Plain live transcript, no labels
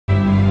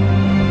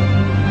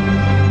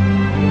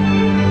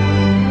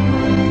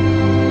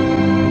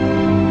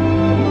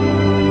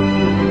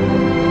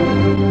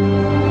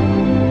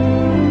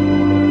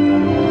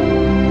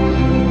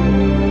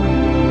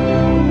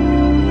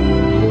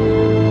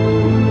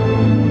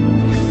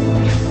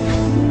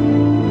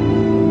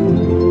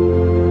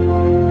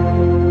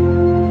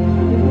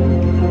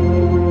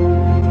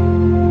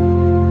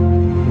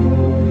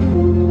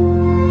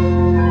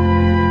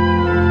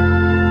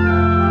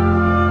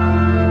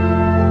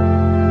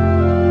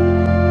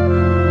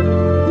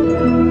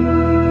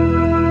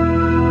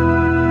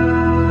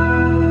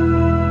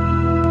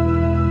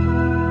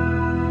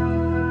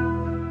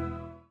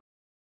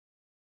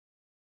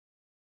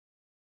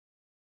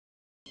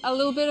a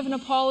little bit of an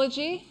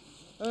apology.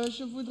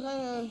 Je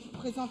voudrais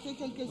présenter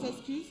quelques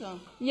excuses.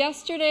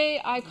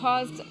 Yesterday, I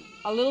caused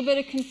a little bit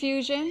of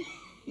confusion.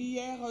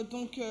 Hier,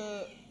 donc,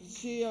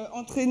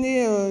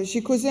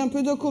 j'ai causé un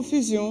peu de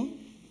confusion.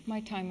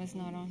 My time is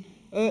not on.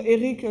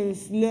 Eric,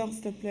 l'heure,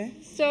 s'il te plaît.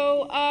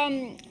 So,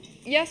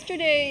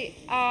 yesterday,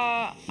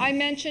 I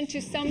mentioned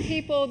to some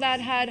people that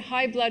had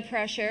high blood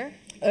pressure.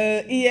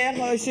 Hier,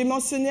 j'ai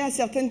mentionné à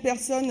certaines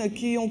personnes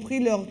qui ont pris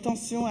leur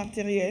tension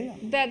artérielle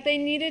That they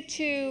needed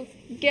to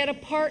get a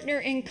partner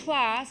in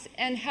class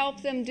and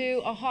help them do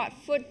a hot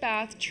foot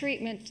bath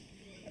treatment.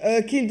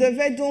 Qu'ils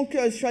devaient donc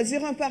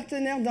choisir un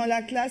partenaire dans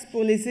la classe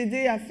pour les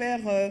aider à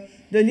faire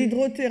de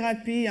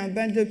l'hydrothérapie, un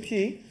bain de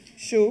pied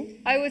chaud.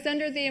 I was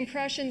under the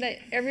impression that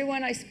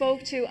everyone I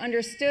spoke to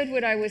understood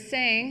what I was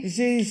saying.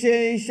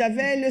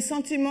 J'avais le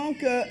sentiment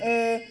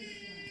que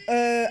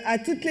à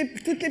toutes les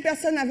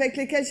personnes avec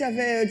lesquelles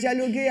j'avais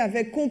dialogué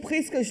avaient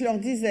compris ce que je leur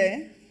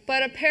disais.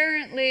 But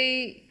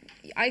apparently,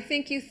 I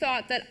think you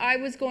thought that I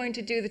was going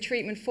to do the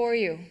treatment for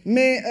you.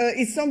 Mais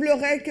il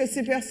semblerait que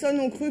ces personnes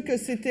ont cru que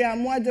c'était à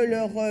moi de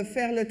leur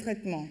faire le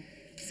traitement.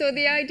 So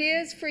the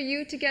idea is for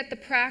you to get the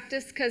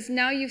practice, because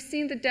now you've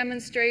seen the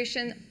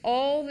demonstration,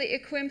 all the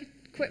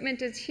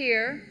equipment is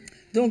here.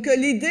 Donc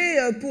l'idée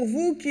pour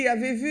vous qui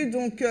avez vu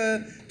donc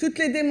toutes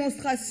les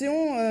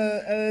démonstrations,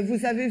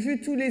 vous avez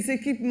vu tous les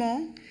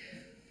équipements.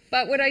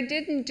 But what I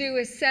didn't do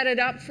is set it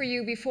up for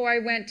you before I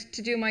went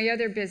to do my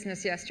other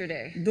business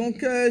yesterday. Donc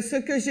ce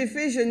que j'ai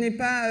fait, je ne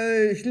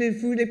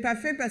vous l'ai pas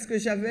fait parce que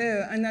j'avais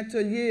un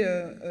atelier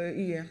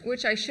hier.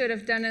 Which I should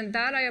have done, and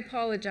that I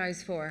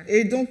apologize for.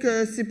 Et donc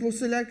c'est pour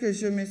cela que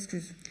je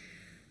m'excuse.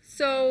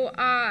 So,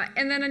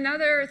 and then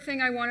another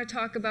thing I want to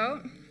talk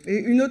about. Et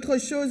une autre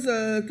chose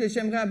que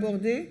j'aimerais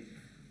aborder.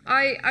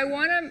 I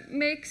want to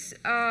make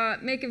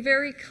it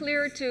very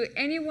clear to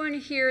anyone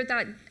here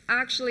that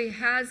actually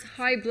has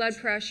high blood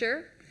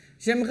pressure.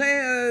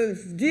 J'aimerais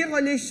dire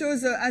les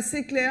choses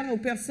assez claires aux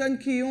personnes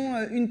qui ont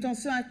une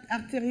tension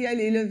artérielle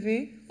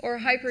élevée. Or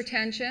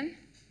hypertension.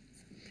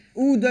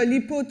 Ou de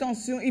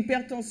l'hypotension,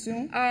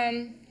 hypertension.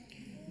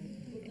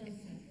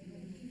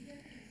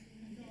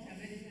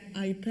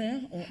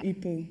 Hyper or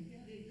hypo?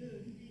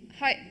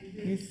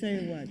 You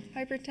say what?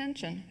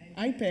 Hypertension.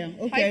 Hyper,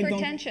 okay.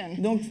 Hypertension.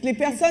 Donc les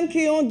personnes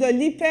qui ont de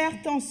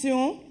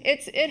l'hypertension.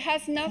 It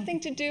has nothing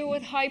to do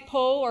with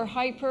hypo or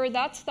hyper.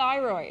 That's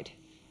thyroid.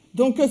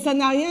 Donc ça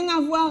n'a rien à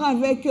voir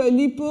avec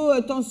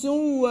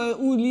l'hypotension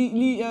ou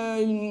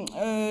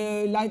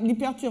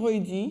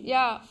l'hyperthyroïdie.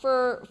 Yeah,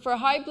 for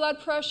high blood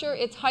pressure,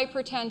 it's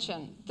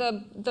hypertension.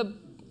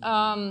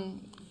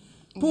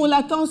 Pour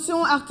la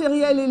tension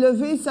artérielle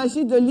élevée, il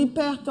s'agit de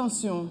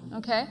l'hypertension.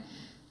 Okay.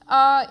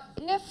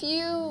 If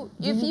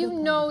you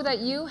know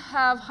that you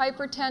have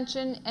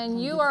hypertension and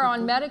you are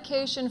on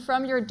medication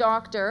from your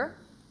doctor,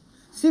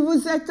 si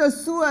vous êtes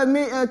sous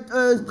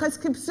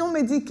prescription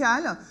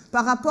médicale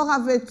par rapport à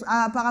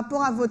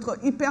votre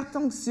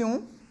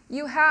hypertension,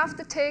 you have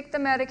to take the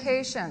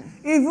medication.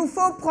 Il vous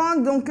faut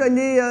prendre donc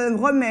les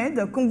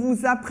remèdes qu'on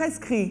vous a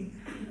prescrits.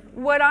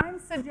 What I'm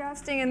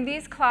suggesting in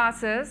these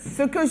classes,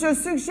 ce que je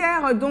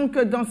suggère donc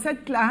dans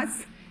cette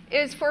classe,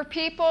 is for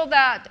people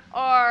that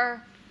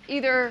are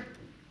either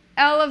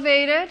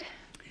elevated,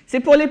 c'est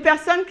pour les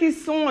personnes qui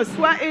sont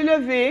soit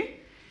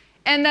élevées,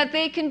 and that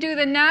they can do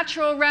the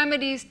natural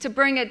remedies to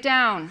bring it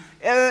down.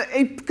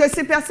 Et que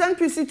ces personnes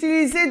puissent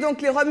utiliser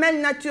donc les remèdes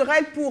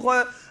naturels pour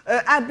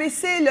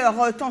abaisser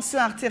leur tension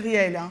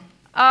artérielle.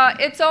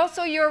 It's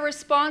also your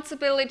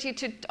responsibility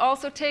to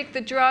also take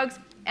the drugs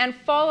and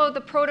follow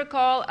the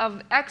protocol of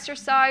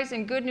exercise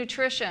and good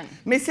nutrition.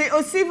 Mais c'est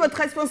aussi votre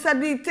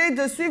responsabilité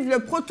de suivre le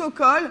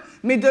protocole,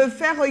 mais de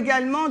faire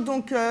également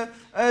donc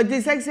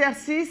des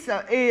exercices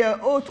et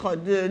autres,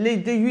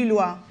 des 8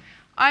 lois.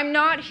 I'm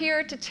not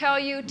here to tell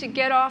you to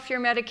get off your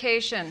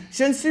medication.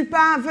 Je ne suis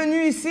pas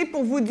venue ici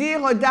pour vous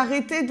dire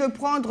d'arrêter de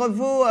prendre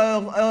vos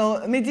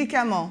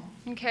médicaments.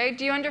 Okay,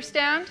 do you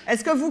understand?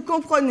 Est-ce que vous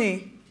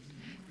comprenez?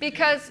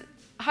 Because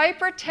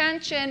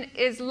hypertension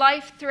is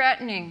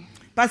life-threatening.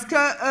 Parce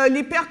que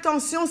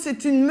l'hypertension,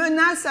 c'est une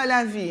menace à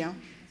la vie.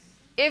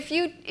 If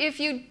you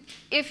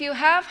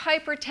have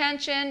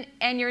hypertension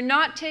and you're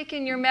not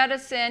taking your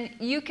medicine,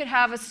 you could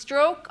have a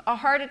stroke, a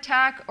heart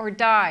attack, or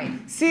die.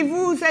 Si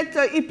vous êtes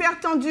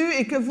hypertendu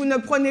et que vous ne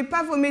prenez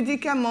pas vos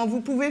médicaments,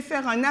 vous pouvez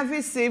faire un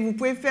AVC, vous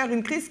pouvez faire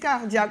une crise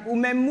cardiaque ou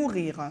même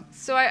mourir.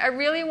 So I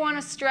really want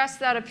to stress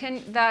that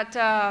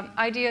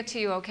idea to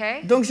you,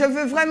 okay? Donc je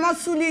veux vraiment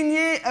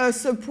souligner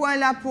ce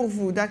point-là pour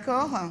vous,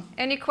 d'accord?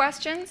 Any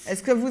questions?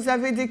 Est-ce que vous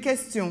avez des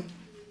questions?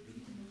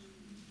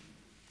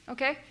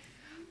 Okay.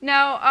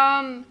 Now,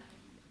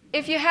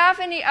 if you have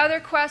any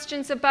other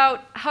questions about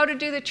how to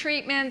do the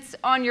treatments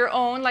on your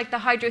own, like the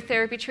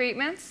hydrotherapy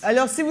treatments.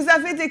 Alors, si vous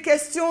avez des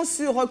questions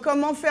sur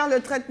comment faire le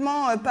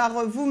traitement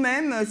par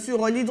vous-même,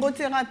 sur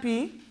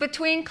l'hydrothérapie.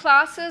 Between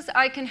classes,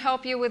 I can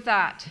help you with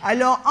that.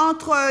 Alors,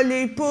 entre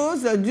les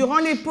pauses, durant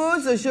les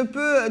pauses, je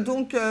peux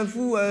donc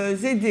vous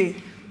aider.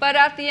 But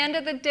at the end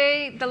of the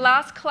day, the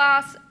last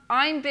class,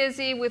 I'm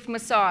busy with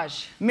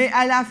massage. Mais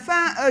à la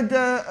fin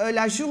de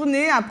la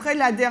journée, après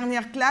la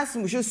dernière classe,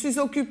 je suis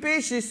occupée,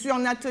 je suis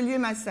en atelier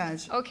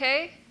massage.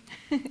 Okay?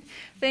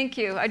 Thank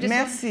you. I just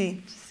Merci.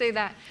 wanted to say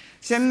that.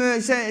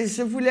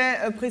 Je voulais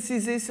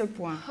préciser ce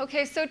point.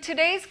 Okay, so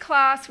today's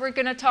class we're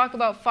going to talk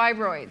about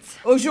fibroids.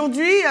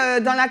 Aujourd'hui,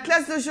 dans la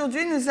classe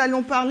d'aujourd'hui, nous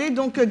allons parler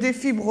donc des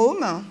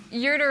fibromes.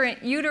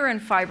 Uterine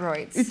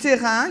fibroids.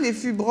 Utérins, les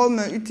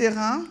fibromes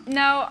utérins.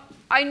 Now,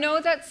 I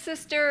know that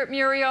Sister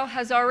Murielle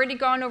has already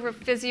gone over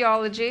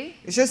physiology.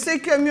 Je sais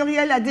que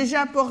Murielle a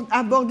déjà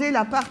abordé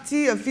la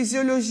partie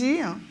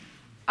physiologie.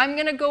 I'm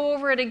going to go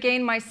over it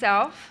again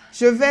myself.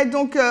 Je vais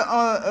donc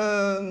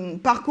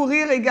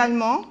parcourir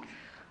également.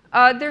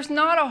 There's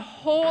not a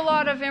whole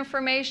lot of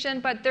information,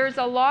 but there's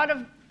a lot of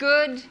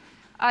good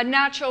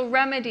natural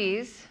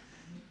remedies.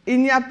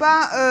 Il n'y a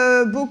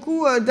pas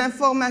beaucoup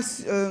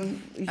d'informations.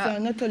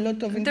 Not a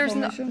lot of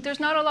information. There's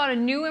not a lot of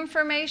new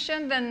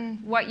information than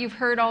what you've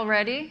heard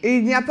already. Et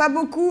il n'y a pas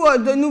beaucoup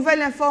de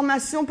nouvelles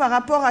informations par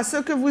rapport à ce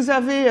que vous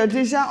avez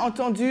déjà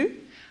entendu.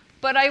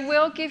 But I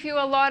will give you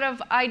a lot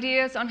of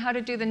ideas on how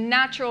to do the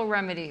natural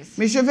remedies.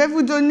 Mais je vais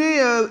vous donner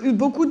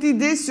beaucoup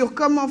d'idées sur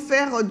comment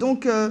faire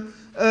donc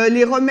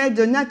les remèdes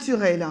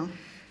naturels.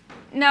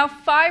 Now,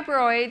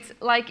 fibroids,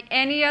 like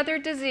any other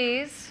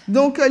disease,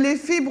 donc les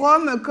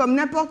fibromes, comme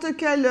n'importe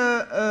quelle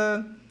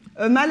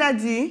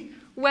maladie,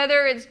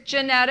 whether it's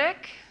genetic,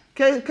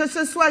 que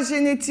ce soit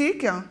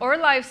génétique or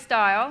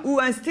lifestyle, ou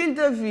un style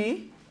de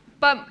vie,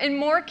 but in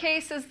more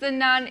cases than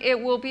none, it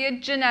will be a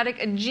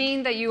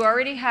gene that you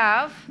already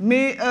have.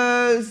 Mais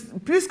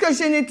plus que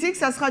génétique,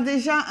 ça sera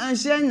déjà un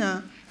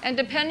gène And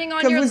depending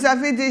on que vous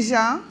avez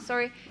déjà.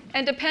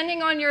 And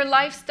depending on your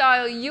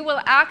lifestyle, you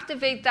will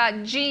activate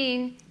that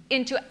gene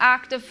into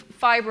active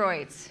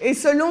fibroids. Et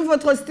selon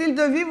votre style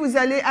de vie, vous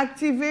allez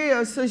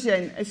activer ce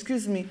gène.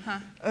 Excuse me.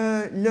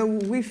 Le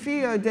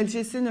Wi-Fi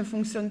d'LGC ne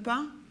fonctionne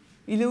pas.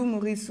 Il est où,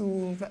 Maurice?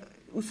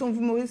 Où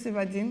sont-vous, Maurice et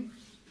Vadim?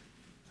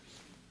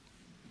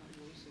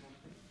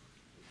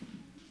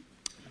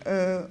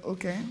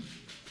 Okay.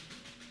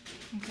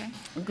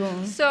 Go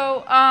on.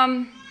 So,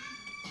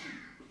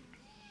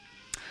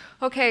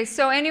 okay,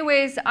 so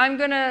anyways, I'm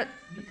going to...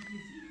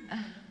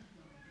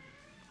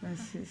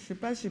 Je sais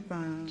pas, j'ai pas...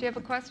 Do you have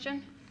a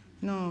question?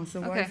 No, the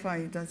Okay.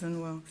 Wi-Fi doesn't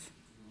work.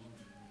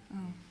 Oh.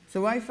 The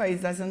Wi-Fi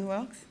doesn't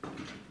work.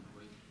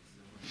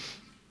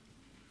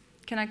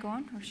 Can I go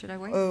on, or should I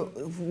wait?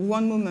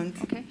 One moment.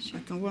 Okay, sure.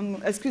 Attends, one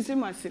moment.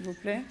 Excusez-moi, s'il vous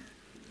plaît.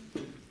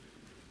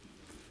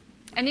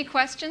 Any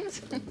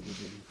questions?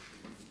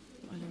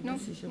 No?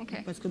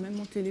 Okay. Parce que même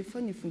mon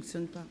téléphone, il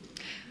fonctionne pas.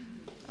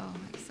 Oh,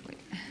 so wait.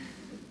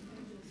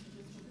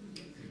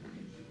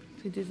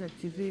 C'est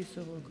désactivé et se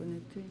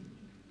reconnecter.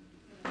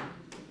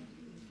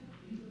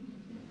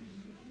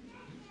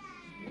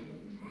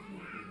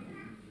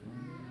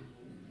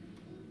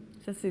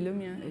 Ça, c'est le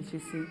mien,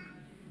 LGC.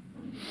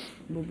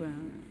 Bon, ben,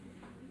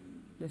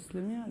 laisse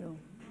le mien, alors.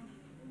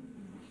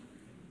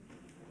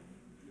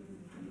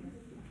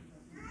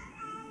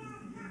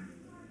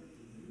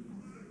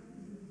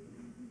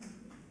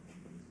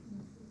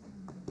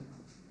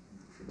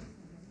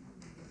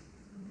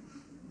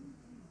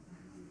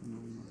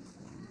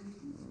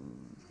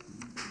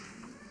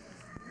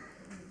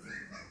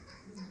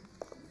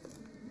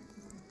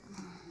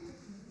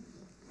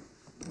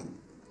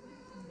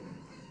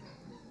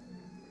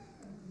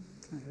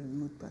 Le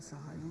mot de passe à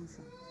rallonge.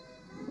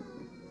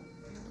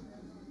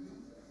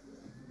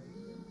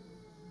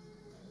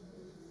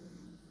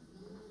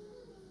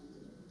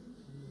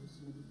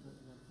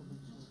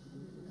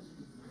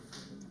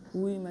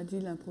 Oui, il m'a dit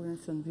la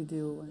production de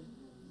vidéo, ouais.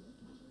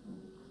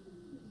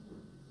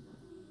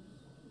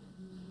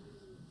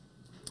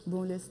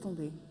 Bon, laisse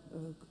tomber.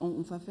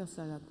 On va faire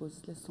ça à la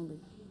pause. Laisse tomber.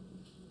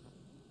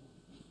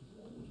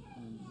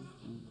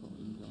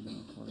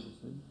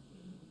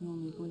 Non,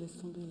 mais bon, laisse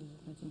tomber.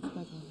 C'est pas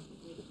grave.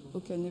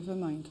 Ok, never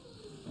mind.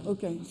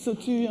 Ok, so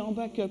tu es en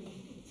backup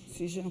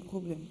si j'ai un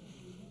problème.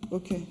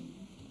 Ok.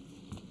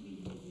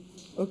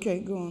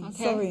 Ok, go on.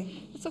 Okay. Sorry.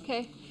 It's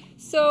okay.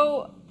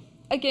 So,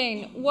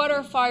 again, what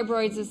are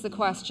fibroids is the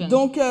question.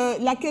 Donc,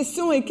 la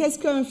question est qu'est-ce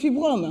qu'un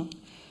fibrome?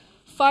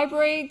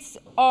 Fibroids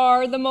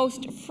are the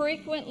most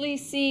frequently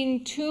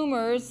seen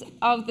tumors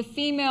of the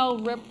female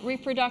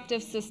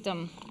reproductive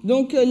system.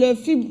 Donc, les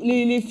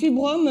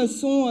fibromes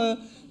sont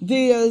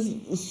des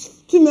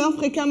tumeurs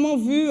fréquemment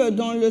vues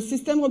dans le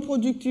système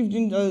reproductif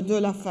de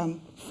la femme.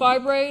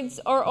 Fibroids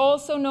are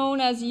also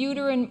known as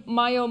uterine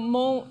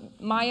myomas.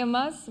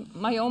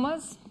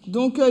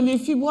 Donc, les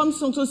fibromes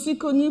sont aussi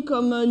connus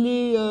comme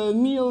les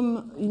myomes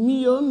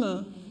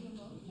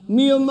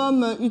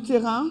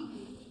utérins.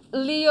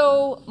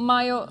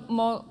 Leiomyomas.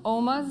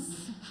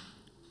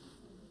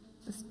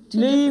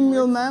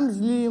 Leiomyomes.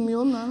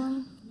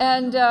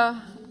 And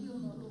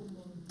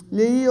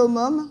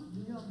Leiomyomes.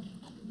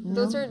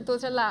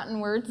 those are Latin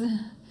words.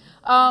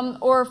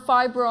 Or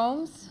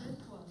fibromes.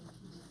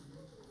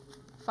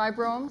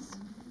 Fibromes.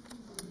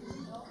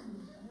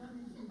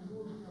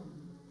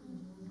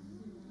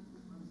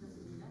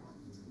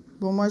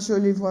 Bon, moi, je ne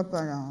les vois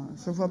pas là.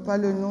 Je ne vois pas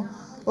le nom.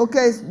 OK,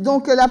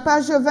 donc la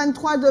page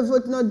 23 de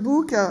votre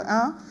notebook.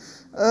 Hein,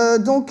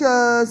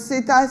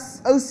 c'est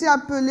aussi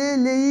appelé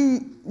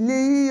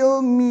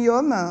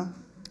léiomyome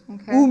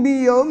ou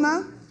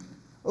myome.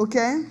 OK.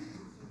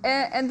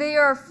 And they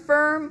are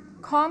firm,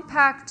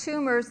 compact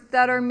tumors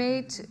that are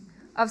made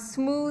of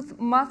smooth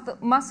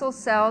muscle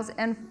cells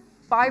and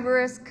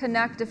fibrous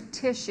connective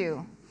tissue.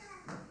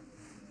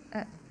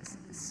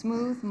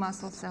 Smooth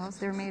muscle cells,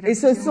 they're made of Et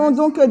ce sont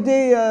donc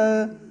des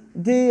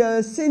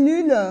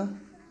cellules.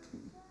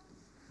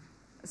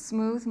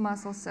 Smooth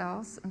muscle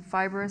cells and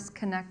fibrous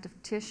connective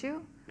tissue.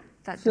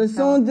 Ce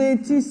sont des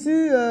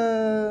tissus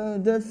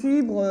de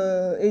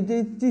fibres et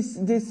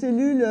des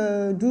cellules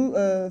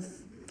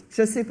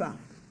je ne sais pas.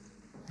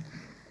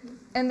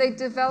 And they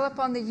develop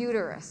on the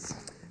uterus.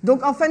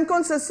 Donc, en fin de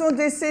compte, ce sont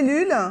des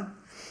cellules,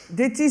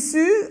 des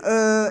tissus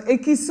et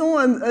qui sont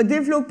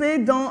développés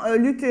dans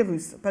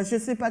l'utérus. Parce que je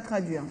ne sais pas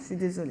traduire, je suis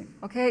désolée.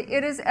 Okay,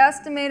 it is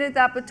estimated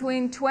that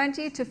between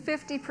 20 to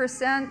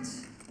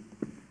 50%.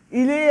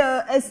 Il est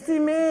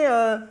estimé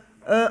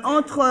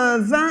entre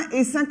 20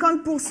 et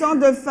 50%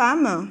 de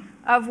femmes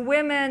of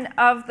women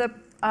of the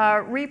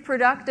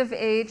reproductive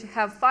age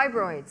have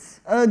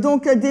fibroids.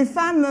 Donc des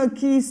femmes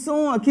qui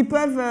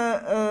peuvent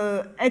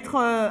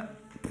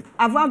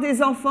avoir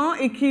des enfants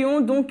et qui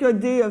ont donc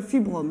des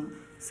fibromes.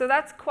 So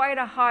that's quite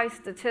a high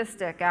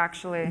statistic,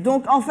 actually.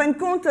 Donc en fin de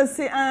compte,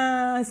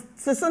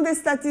 ce sont des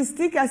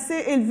statistiques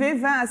assez élevées.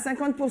 20 à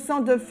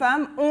 50% de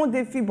femmes ont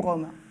des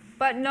fibromes.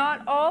 But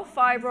not all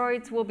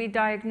fibroids will be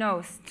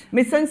diagnosed.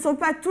 Mais ce ne sont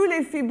pas tous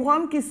les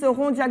fibromes qui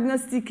seront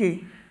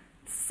diagnostiqués.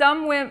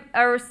 Some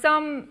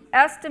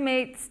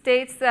estimate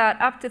states that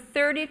up to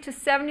 30 to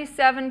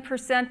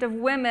 77% of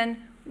women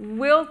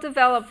will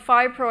develop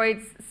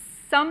fibroids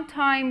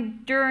sometime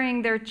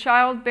during their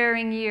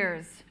childbearing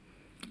years.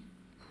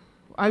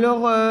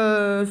 Alors,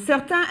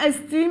 certains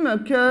estiment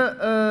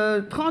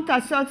que 30 à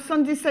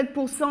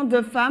 77%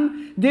 de femmes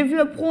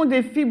développeront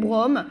des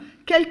fibromes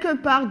quelque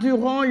part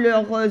durant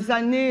leurs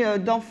années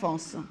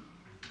d'enfance.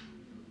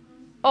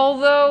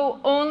 Although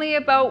only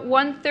about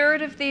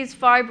 1/3 of these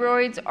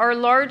fibroids are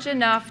large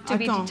enough to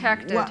be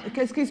detected.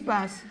 Qu'est-ce qui se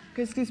passe?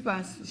 Qu'est-ce qui se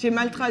passe? J'ai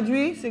mal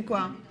traduit, c'est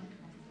quoi?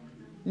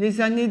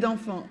 Les années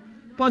d'enfant.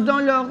 Pendant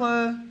leur...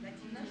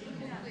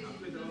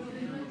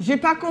 J'ai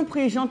pas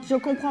compris, je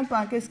comprends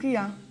pas. Qu'est-ce qu'il y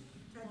a?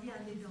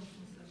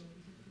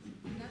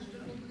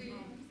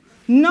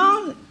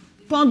 Non,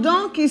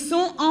 pendant qu'ils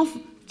sont en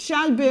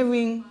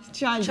childbearing.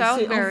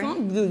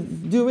 Childbearing.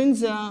 During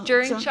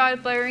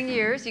childbearing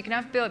years, you can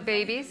have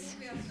babies.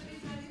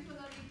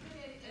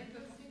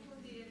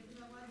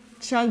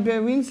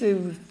 Childbearing, c'est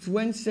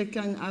when they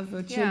can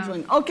have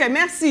children. Yeah. OK,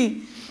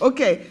 merci.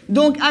 OK.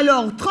 Donc,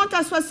 alors, 30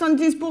 à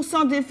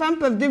 70% des femmes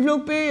peuvent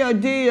développer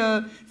des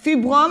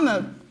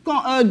fibromes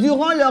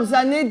durant leurs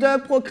années de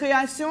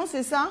procréation,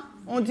 c'est ça?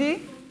 On dit?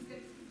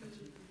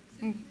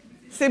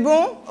 C'est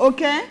bon?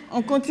 OK,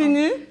 on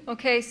continue.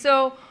 OK,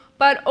 so,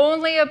 but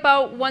only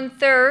about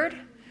 1/3.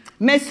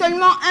 Mais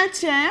seulement un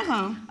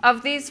tiers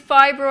of these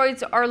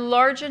fibroids are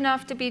large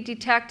enough to be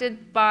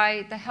detected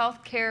by the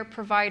healthcare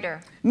provider.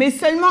 Mais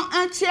seulement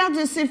un tiers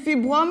de ces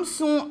fibromes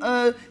sont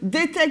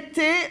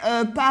détectés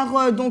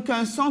par donc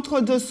un centre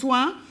de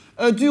soins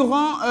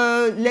durant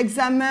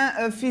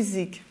l'examen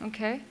physique.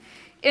 Okay.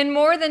 In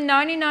more than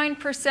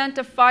 99%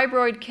 of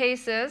fibroid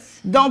cases,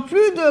 dans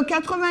plus de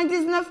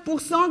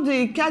 99%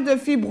 des cas de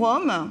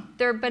fibromes,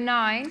 they're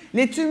benign,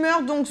 les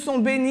tumeurs donc sont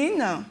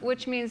bénignes,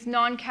 which means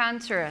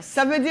non-cancerous.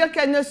 Ça veut dire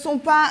qu'elles ne sont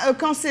pas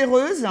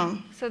cancéreuses.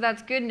 So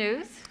that's good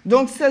news.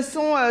 Donc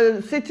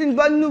c'est une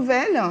bonne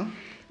nouvelle.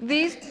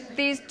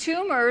 These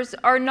tumors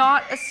are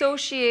not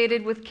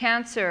associated with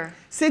cancer.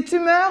 Ces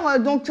tumeurs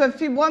donc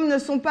fibromes ne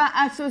sont pas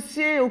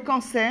associées au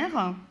cancer.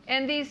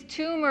 And these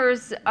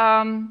tumors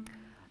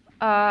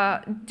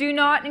do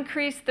not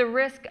increase the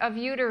risk of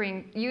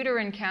uterine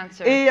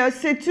cancer. Et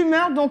ces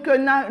tumeurs donc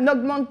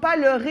n'augmentent pas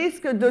le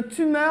risque de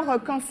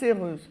tumeurs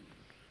cancéreuses.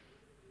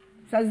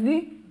 Ça se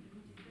dit?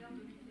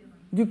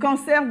 Du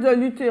cancer de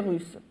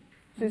l'utérus.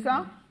 C'est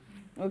ça?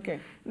 OK.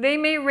 They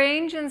may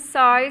range in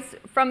size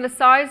from the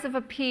size of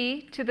a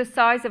pea to the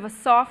size of a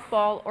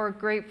softball or a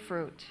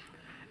grapefruit.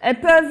 Elles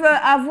peuvent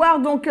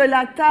avoir donc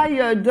la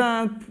taille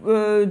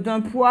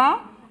d'un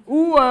pois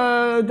ou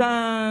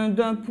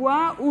d'un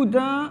pois ou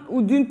d'un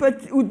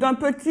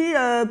petit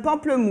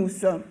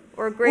pamplemousse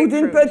ou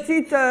d'une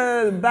petite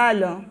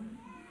balle.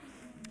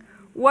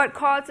 What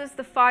causes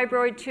the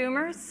fibroid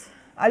tumors?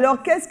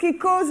 Alors, qu'est-ce qui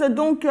cause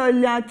donc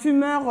la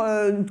tumeur,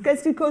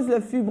 qu'est-ce qui cause le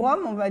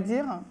fibrome, on va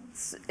dire?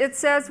 It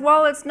says,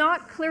 well, it's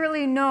not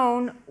clearly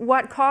known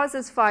what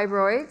causes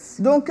fibroids.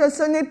 Donc,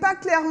 ce n'est pas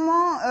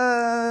clairement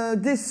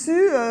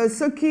déçu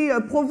ce qui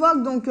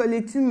provoque donc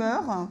les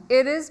tumeurs.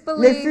 It is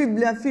believed,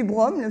 le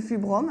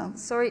fibrome.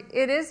 Sorry,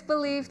 it is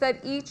believed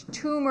that each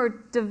tumor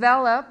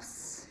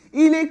develops.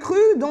 Il est cru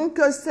donc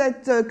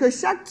que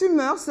chaque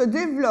tumeur se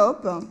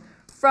développe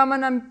from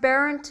an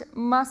aberrant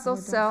muscle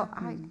cell,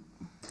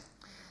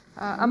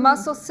 a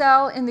muscle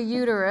cell in the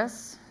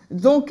uterus.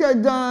 donc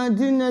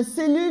d'une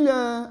cellule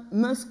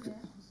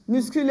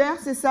musculaire,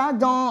 c'est ça,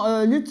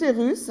 dans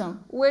l'utérus,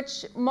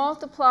 which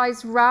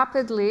multiplies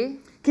rapidly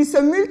qui se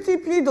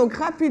multiplie donc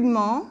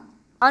rapidement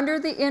under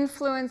the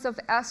influence of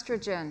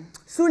estrogen.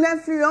 sous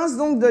l'influence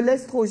donc de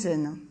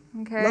l'estrogène.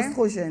 Okay.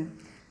 L'estrogène.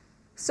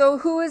 So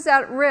who is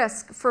at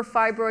risk for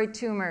fibroid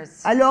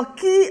tumors? Alors,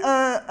 qui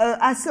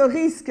a ce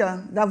risque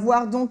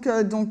d'avoir donc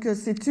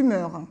ces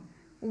tumeurs?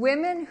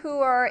 Women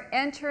who are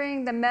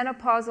entering the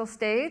menopausal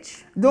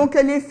stage Donc,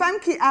 les femmes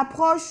qui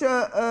approchent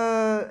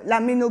la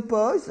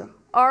ménopause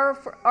are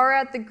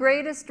at the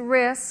greatest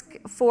risk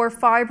for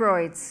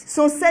fibroids.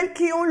 sont celles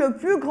qui ont le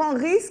plus grand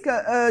risque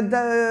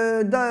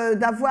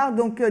d'avoir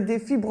donc des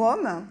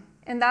fibromes.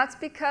 And that's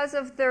because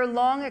of their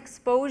long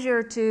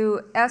exposure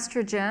to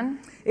estrogen.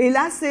 Et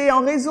là, c'est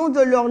en raison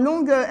de leur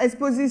longue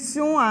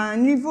exposition à un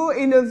niveau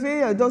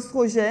élevé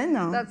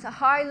d'oestrogène. That's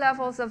high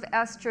levels of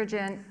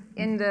estrogen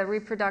in the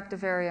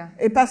reproductive area.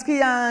 Et parce qu'il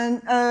y a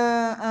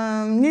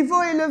un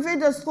niveau élevé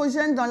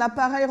d'oestrogène dans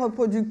l'appareil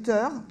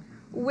reproducteur.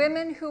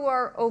 Women who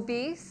are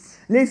obese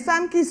Les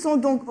femmes qui sont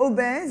donc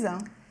obèses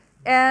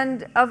and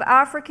of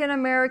African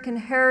American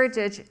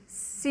heritage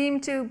seem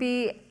to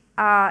be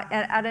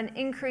at an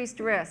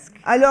increased risk.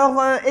 Alors,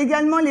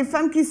 également les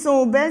femmes qui sont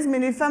obèses, mais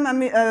les femmes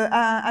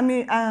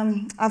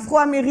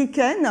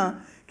afro-américaines,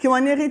 qui ont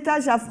un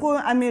héritage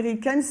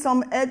afro-américain,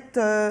 semblent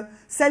être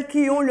celles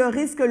qui ont le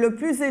risque le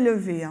plus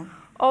élevé.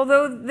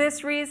 Although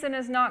this reason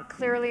is not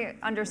clearly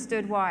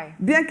understood why.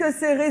 Bien que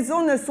ces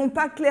raisons ne sont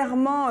pas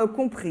clairement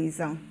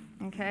comprises.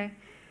 Okay.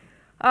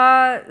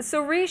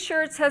 So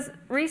research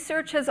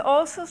has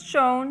also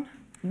shown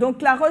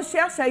Donc, la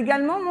recherche a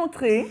également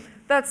montré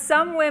that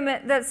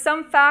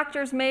some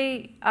factors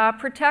may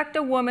protect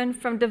a woman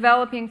from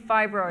developing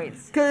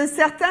fibroids. que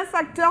certains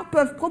facteurs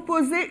peuvent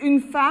proposer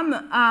une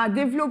femme à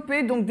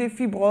développer donc des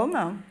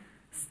fibromes.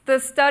 The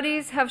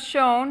studies have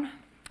shown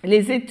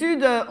Les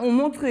études ont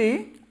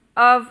montré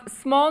of a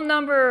small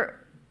number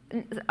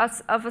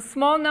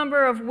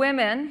of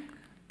women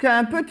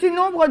qu'un petit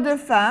nombre de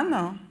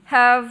femmes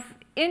have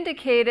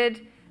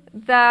indicated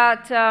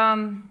that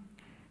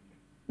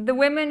the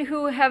women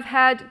who have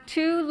had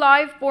 2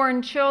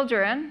 live-born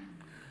children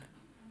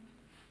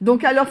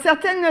donc, alors,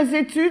 certaines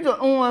études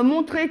ont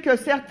montré que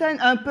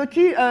un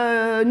petit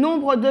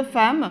nombre de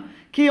femmes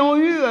qui ont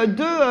eu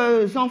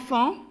 2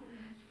 enfants,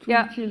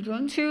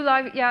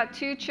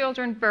 two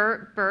children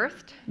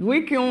birthed,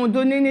 oui, qui ont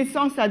donné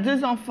naissance à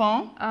 2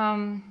 enfants,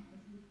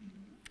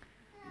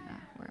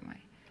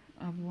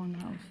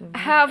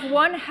 have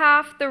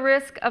 1/2 the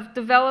risk of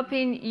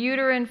developing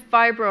uterine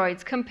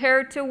fibroids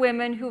compared to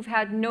women who've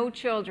had no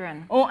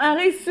children. ont un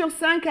risque sur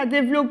 5 à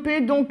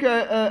développer donc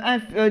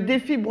des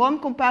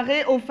fibromes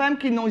comparé aux femmes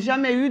qui n'ont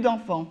jamais eu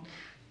d'enfants.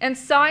 And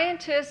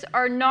scientists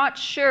are not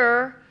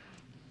sure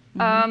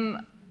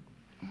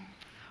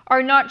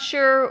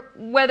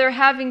whether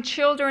having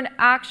children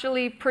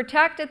actually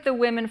protected the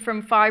women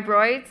from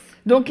fibroids.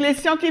 Donc les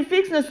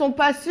scientifiques ne sont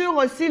pas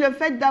sûrs si le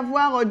fait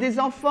d'avoir des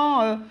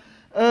enfants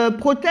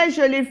protège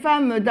les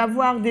femmes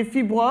d'avoir des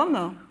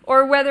fibromes.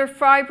 Or whether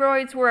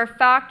fibroids were a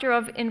factor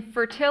of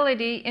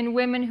infertility in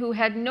women who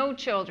had no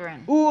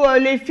children. Ou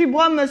les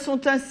fibromes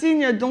sont un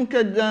signe donc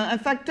un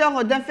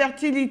facteur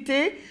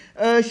d'infertilité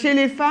chez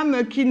les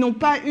femmes qui n'ont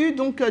pas eu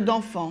donc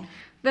d'enfants.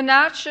 The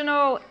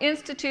National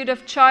Institute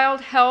of Child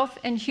Health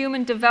and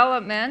Human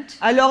Development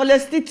Alors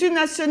l'Institut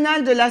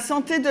national de la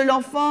santé de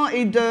l'enfant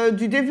et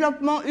du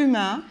développement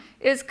humain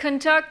is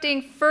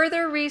conducting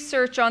further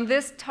research on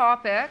this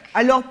topic.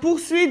 Alors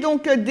poursuit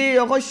donc des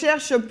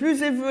recherches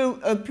plus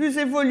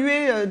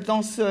évoluées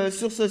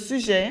sur ce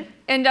sujet.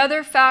 And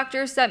other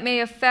factors that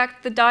may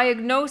affect the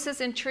diagnosis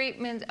and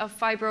treatment of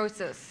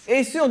fibrosis.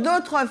 Et sur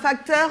d'autres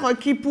facteurs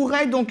qui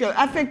pourraient donc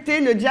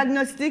affecter le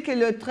diagnostic et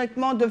le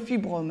traitement de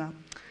fibromes.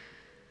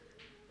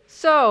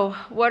 So,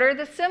 what are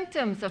the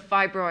symptoms of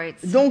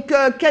fibroids? Donc,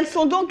 quels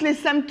sont donc les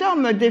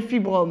symptômes des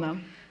fibromes?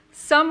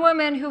 Some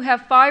women who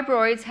have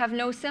fibroids have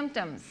no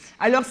symptoms.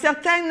 Alors,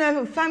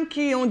 certaines femmes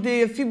qui ont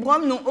des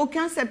fibromes n'ont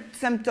aucun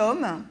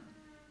symptôme.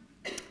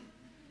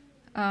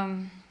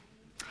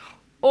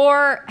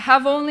 Or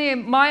have only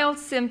mild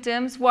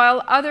symptoms,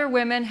 while other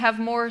women have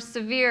more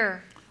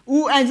severe.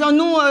 Ou elles en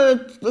ont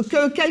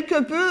que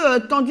quelque peu,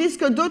 tandis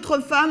que d'autres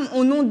femmes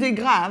en ont des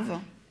graves.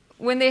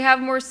 When they have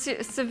more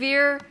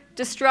severe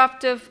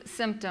disruptive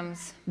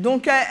symptoms.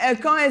 Donc,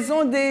 quand elles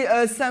ont des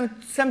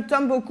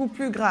symptômes beaucoup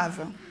plus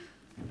graves.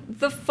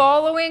 The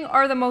following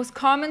are the most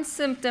common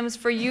symptoms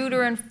for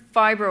uterine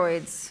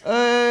fibroids.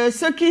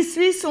 Ce qui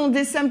suit sont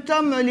des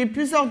symptômes les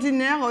plus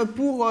ordinaires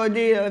pour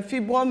les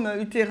fibromes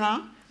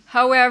utérins.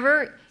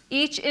 However,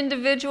 each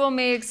individual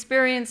may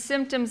experience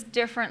symptoms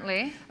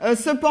differently.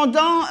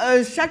 Cependant,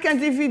 chaque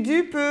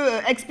individu peut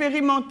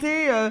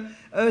expérimenter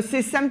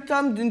ces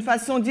symptômes d'une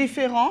façon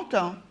différente.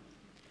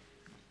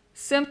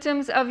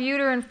 Symptoms of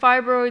uterine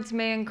fibroids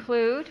may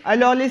include.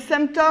 Alors, les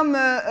symptômes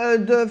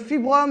de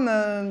fibromes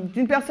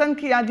d'une personne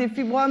qui a des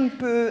fibromes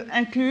peut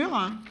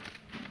inclure.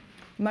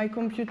 My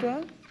computer.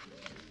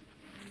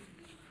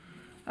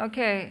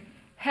 Okay.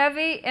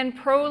 Heavy and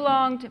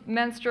prolonged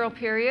menstrual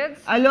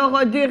periods.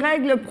 Alors, des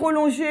règles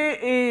prolongées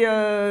et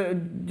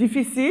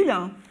difficiles.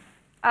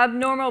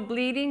 Abnormal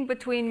bleeding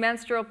between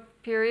menstrual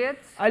periods.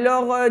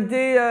 Alors,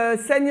 des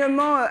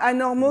saignements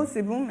anormaux,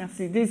 c'est bon,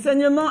 merci. Des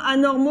saignements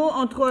anormaux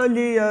entre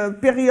les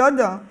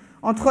périodes,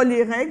 entre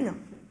les règles.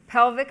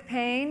 Pelvic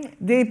pain.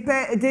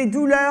 Des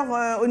douleurs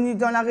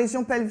dans la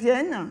région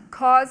pelvienne.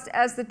 Caused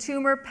as the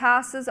tumor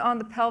passes on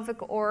the pelvic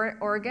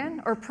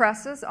organ or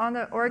presses on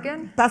the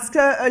organ. Parce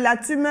que la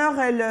tumeur,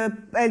 elle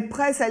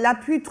presse, elle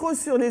appuie trop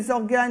sur les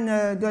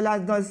organes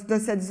de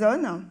cette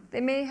zone. They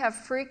may have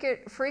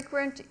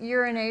frequent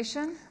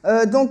urination.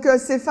 Donc,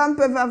 ces femmes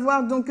peuvent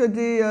avoir donc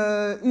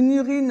une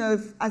urine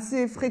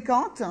assez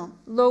fréquente.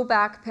 Low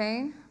back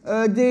pain.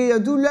 Des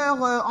douleurs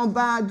en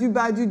bas du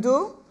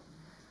dos.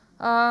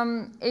 A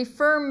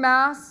firm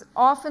mass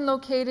often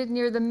located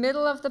near the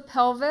middle of the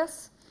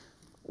pelvis,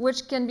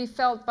 which can be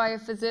felt by a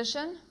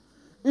physician.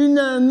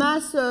 Une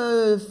masse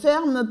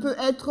ferme peut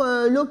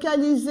être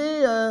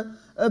localisée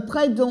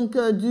près donc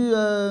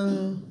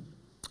de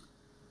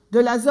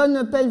la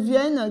zone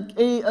pelvienne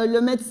et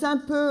le médecin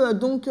peut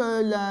donc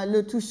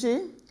le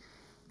toucher.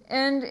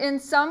 And in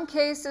some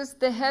cases,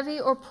 the heavy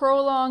or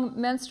prolonged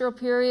menstrual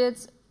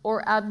periods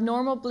or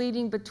abnormal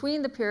bleeding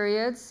between the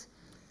periods.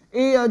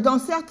 Et dans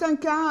certains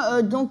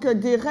cas, donc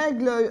des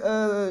règles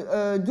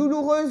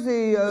douloureuses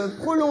et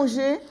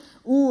prolongées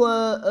ou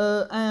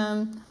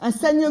un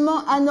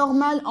saignement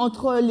anormal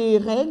entre les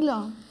règles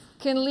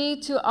can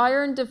lead to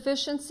iron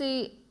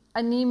deficiency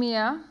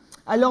anemia.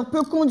 Alors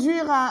peut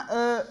conduire à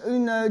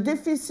une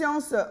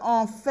déficience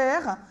en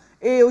fer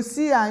et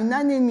aussi à une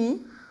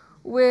anémie.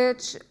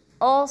 Which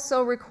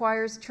also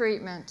requires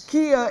treatment.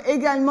 Qui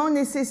également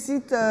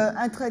nécessite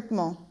un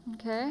traitement.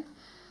 Okay.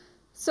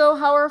 So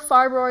how are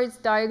fibroids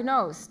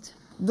diagnosed?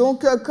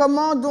 Donc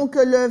comment donc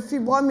le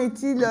fibrome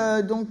est-il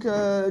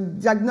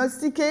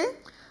diagnostiqué?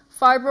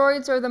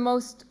 Fibroids are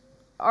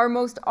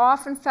most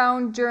often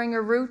found during a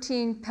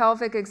routine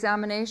pelvic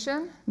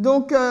examination.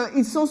 Donc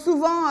ils sont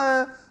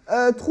souvent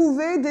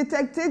trouvés,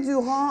 détectés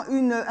durant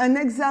un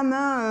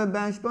examen,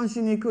 je pense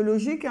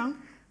gynécologique. Hein.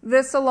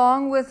 This,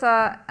 along with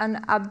an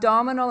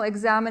abdominal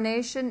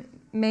examination,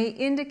 may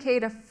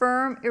indicate a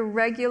firm,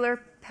 irregular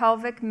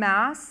pelvic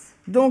mass.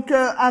 Donc,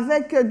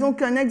 avec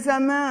donc un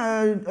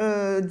examen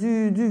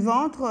du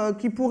ventre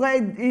qui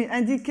pourrait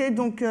indiquer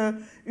donc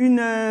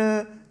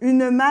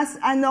une masse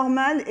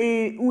anormale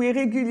ou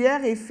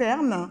irrégulière et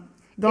ferme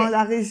dans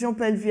la région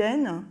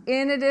pelvienne.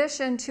 In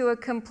addition to a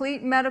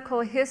complete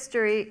medical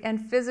history and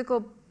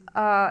physical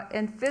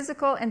and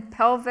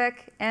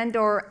pelvic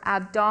and/or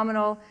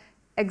abdominal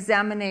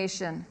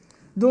examination.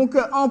 Donc,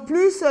 en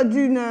plus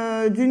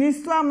d'une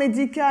histoire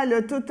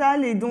médicale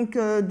totale et donc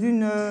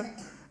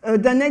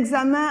d'un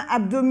examen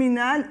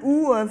abdominal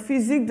ou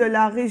physique de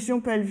la région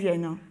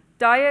pelvienne.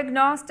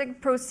 Diagnostic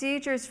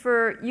procedures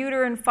for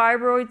uterine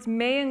fibroids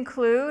may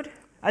include.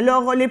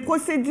 Alors, les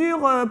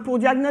procédures pour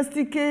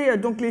diagnostiquer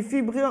donc les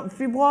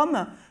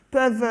fibromes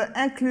peuvent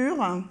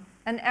inclure.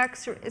 An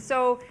X-ray.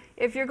 So,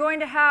 if you're going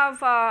to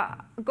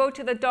go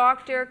to the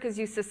doctor because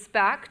you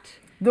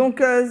suspect. Donc,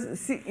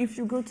 if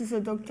you go to the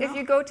doctor. If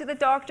you go to the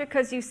doctor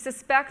because you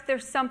suspect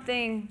there's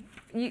something.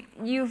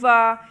 You've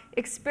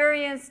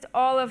experienced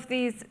all of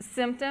these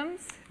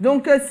symptoms.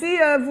 Donc, si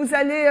vous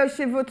allez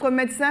chez votre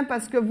médecin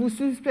parce que vous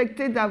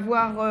suspectez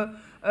d'avoir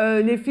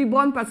les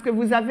fibromes, parce que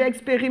vous avez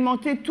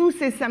expérimenté tous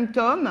ces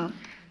symptômes,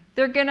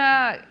 they're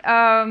gonna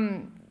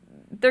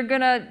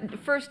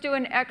first do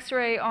an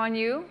X-ray on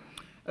you.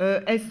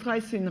 X-ray,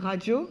 c'est une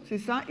radio, c'est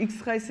ça?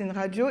 X-ray, c'est une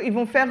radio. Ils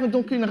vont faire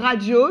donc une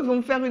radio.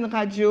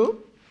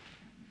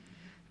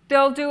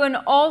 They'll do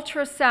an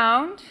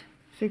ultrasound.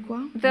 C'est quoi?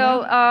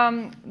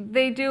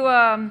 They do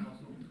an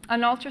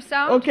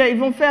ultrasound. Ok, ils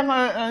vont faire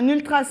un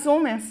ultrason,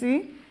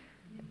 merci.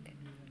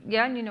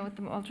 Yeah, you know what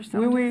the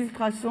ultrasound is. Oui,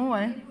 ultrason,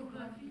 ouais.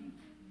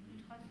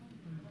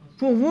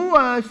 Pour vous,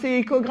 c'est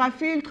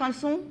échographie,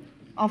 ultrason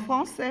en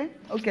français?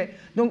 Ok,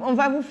 donc on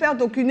va vous faire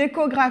donc une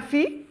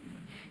échographie.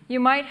 You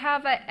might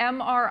have a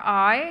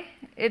MRI.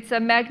 It's a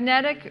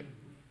magnetic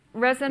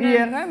resonance.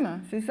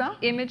 IRM, c'est ça?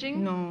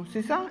 Imaging. Non,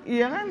 c'est ça?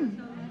 IRM?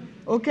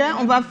 Ok,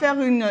 on va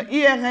faire une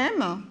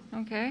IRM.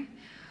 Okay.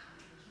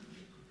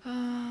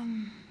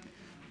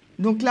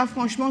 Donc là,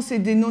 franchement, c'est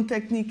des noms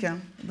techniques. Hein.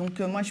 Donc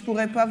moi, je ne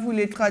pourrais pas vous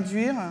les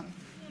traduire.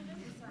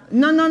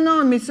 Non,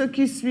 mais ce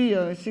qui suit,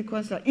 c'est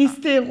quoi ça?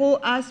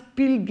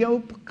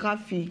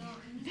 Hystéroaspilgographie.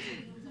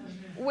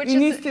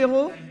 Une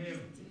hystéro?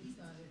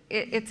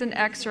 It's an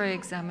X-ray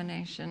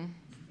examination.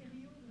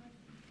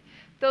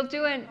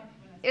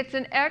 It's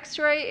an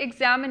X-ray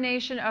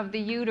examination of the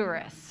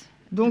uterus.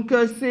 Donc,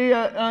 c'est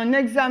un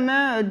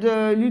examen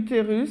de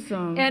l'utérus.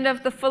 And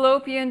of the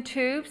fallopian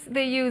tubes,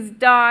 they use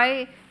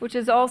dye, which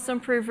is also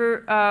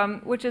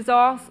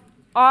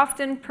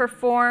often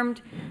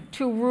performed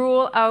to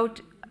rule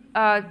out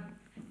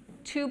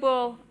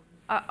tubal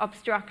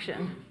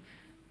obstruction.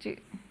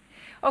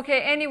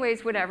 Okay,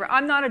 anyways, whatever.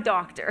 I'm not a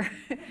doctor.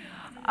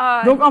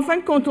 Donc, en fin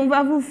de compte, on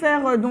va vous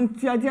faire... donc,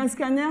 tu as dit un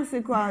scanner,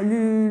 c'est quoi?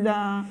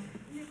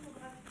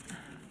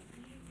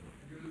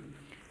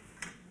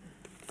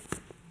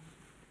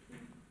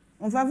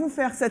 on va vous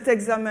faire cet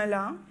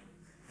examen-là.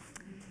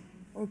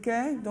 OK?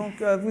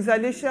 Donc, vous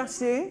allez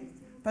chercher,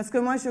 parce que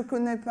moi, je ne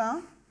connais pas,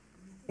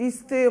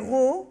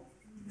 hystéro,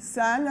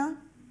 sale,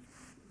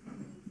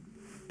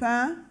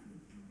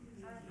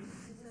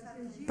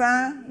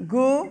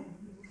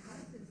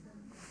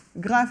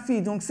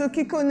 graphie. Donc, ceux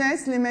qui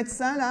connaissent les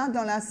médecins, là,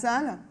 dans la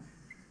salle,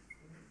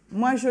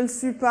 moi, je ne le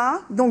suis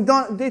pas. Donc,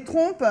 dans des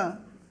trompes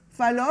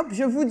Fallope,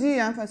 je vous dis,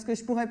 hein, parce que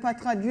je ne pourrais pas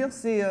traduire,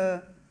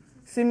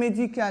 c'est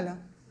médical.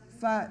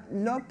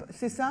 Fallope,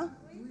 c'est ça?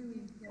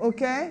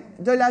 OK.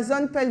 De la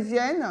zone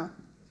pelvienne.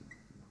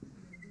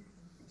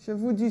 Je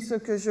vous dis ce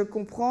que je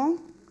comprends.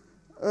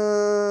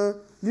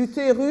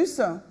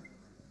 L'utérus.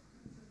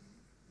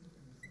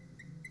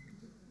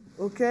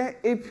 OK.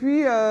 Et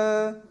puis,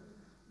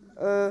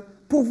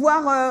 pour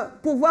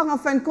voir en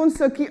fin de compte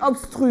ce qui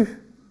obstrue.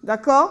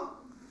 D'accord?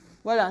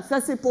 Voilà, ça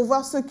c'est pour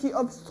voir ce qui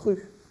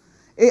obstrue.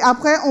 Et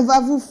après, on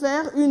va vous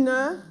faire une...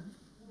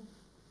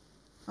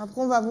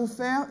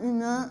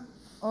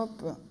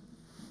 Hop.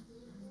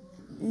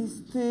 Je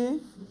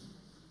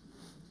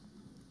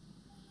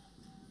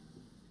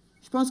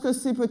pense que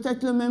c'est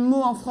peut-être le même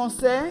mot en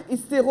français.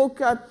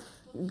 Hystérocopie,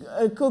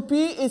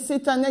 et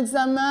c'est un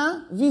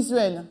examen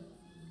visuel.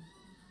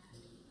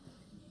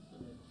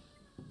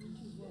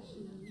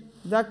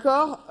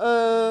 D'accord?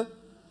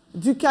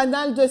 Du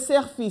canal de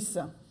Cerfis.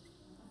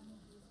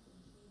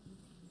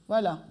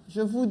 Voilà,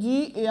 je vous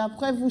dis, et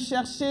après vous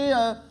cherchez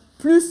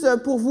plus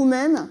pour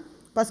vous-même,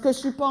 parce que je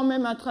ne suis pas en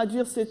même à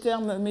traduire ces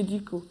termes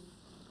médicaux.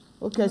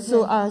 Okay,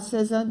 so I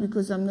say that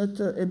because I'm not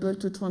able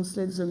to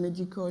translate the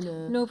medical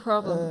no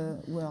problem.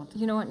 Word.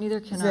 You know what, neither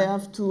can They I.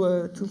 have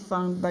to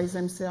find by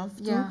themselves.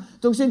 Yeah.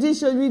 Donc je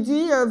lui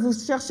dis, vous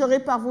chercherez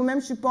par vous-même,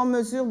 je ne suis pas en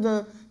mesure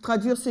de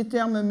traduire ces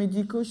termes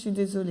médicaux, je suis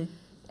désolée.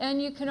 And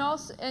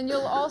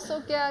you'll also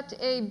get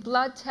a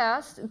blood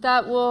test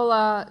that will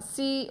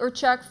see or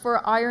check for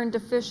iron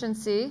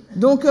deficiency.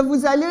 Donc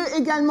vous allez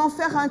également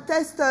faire un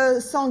test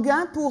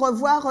sanguin pour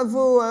voir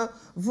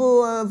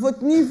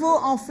votre niveau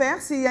en fer,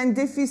 s'il y a une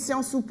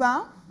déficience ou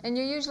pas. And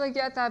you usually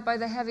get that by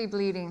the heavy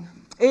bleeding.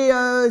 Et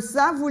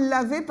ça, vous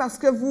l'avez parce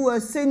que vous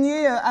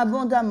saignez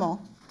abondamment.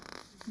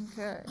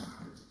 Okay.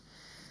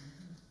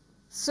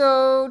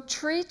 So,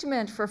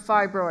 treatment for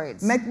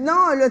fibroids.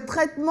 Maintenant, le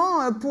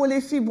traitement pour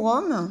les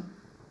fibromes.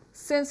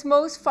 Since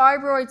most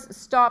fibroids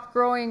stop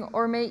growing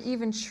or may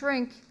even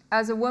shrink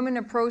as a woman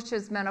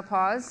approaches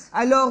menopause.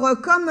 Alors,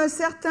 comme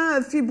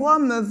certains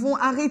fibromes vont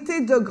arrêter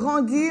de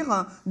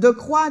grandir, de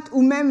croître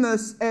ou même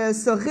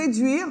se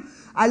réduire,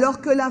 alors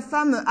que la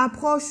femme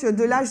approche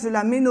de l'âge de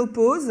la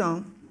ménopause.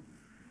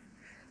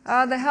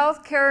 The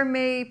healthcare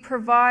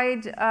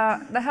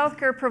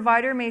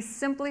provider may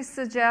simply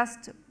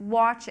suggest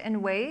watch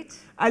and wait.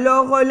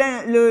 Alors,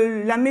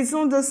 la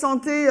maison de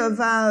santé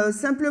va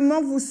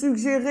simplement vous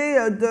suggérer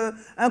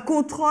un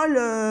contrôle.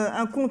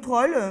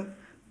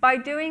 By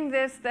doing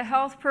this, the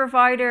health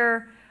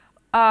provider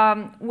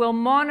will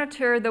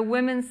monitor the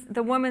woman's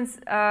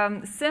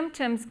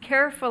symptoms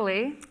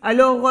carefully.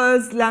 Alors,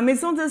 la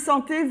maison de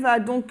santé va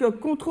donc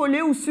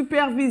contrôler ou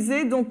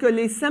superviser donc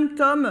les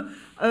symptômes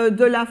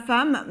de la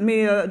femme,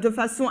 mais de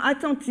façon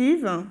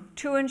attentive.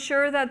 To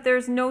ensure that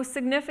there's no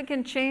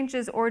significant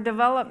changes or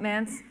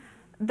developments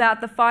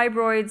that the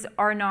fibroids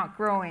are not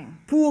growing.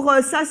 Pour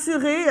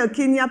s'assurer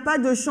qu'il n'y a pas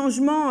de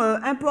changement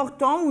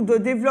important ou de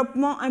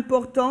développement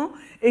important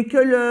et que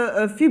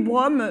le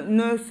fibrome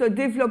ne se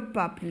développe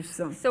pas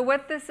plus. So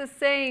what this is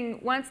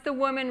saying, once the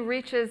woman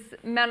reaches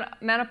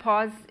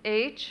menopause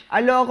age,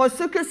 alors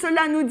ce que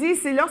cela nous dit,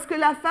 c'est lorsque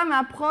la femme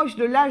approche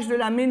de l'âge de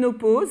la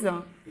ménopause,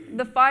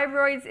 the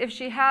fibroids, if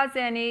she has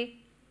any,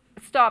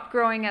 stop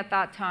growing at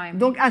that time.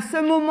 Donc à ce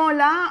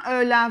moment-là,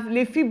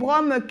 les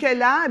fibromes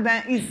qu'elle a,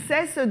 ils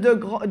cessent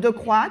de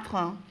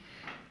croître.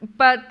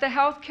 But the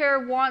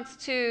healthcare wants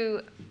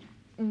to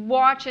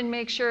watch and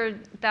make sure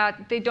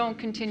that they don't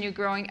continue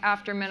growing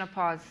after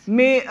menopause.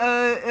 Mais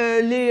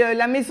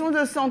la maison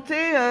de santé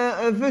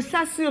veut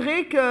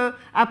s'assurer que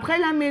après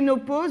la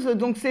ménopause,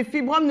 donc ces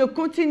fibromes ne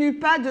continuent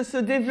pas de se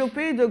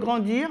développer et de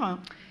grandir.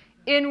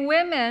 In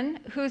women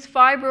whose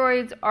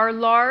fibroids are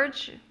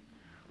large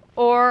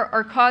or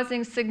are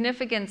causing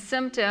significant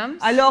symptoms.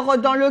 Alors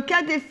dans le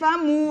cas des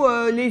femmes où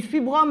les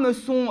fibromes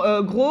sont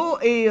gros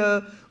et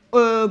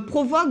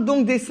provoquent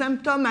donc des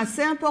symptômes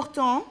assez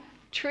importants.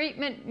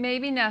 Treatment may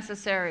be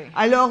necessary.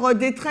 Alors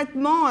des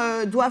traitements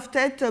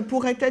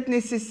pourraient être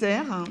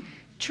nécessaires.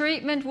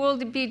 Treatment will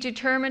be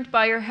determined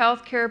by your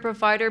healthcare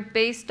provider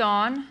based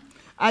on.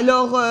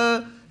 Alors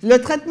le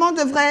traitement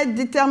devrait être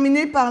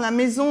déterminé par la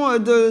maison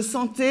de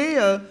santé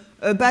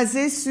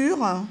basé sur.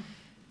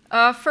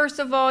 First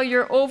of all,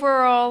 your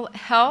overall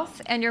health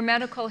and your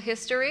medical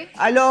history.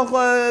 Alors,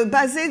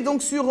 basé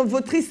donc sur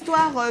votre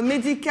histoire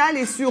médicale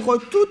et sur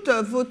toute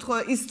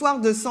votre histoire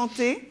de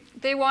santé.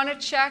 They want to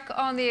check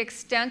on the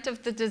extent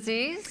of the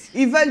disease.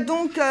 Ils veulent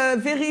donc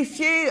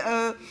vérifier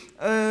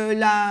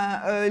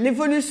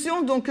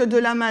l'évolution donc de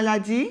la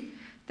maladie.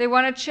 They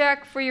want to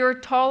check for your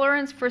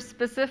tolerance for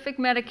specific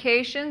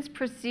medications,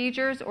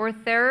 procedures, or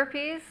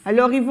therapies.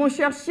 Alors, ils vont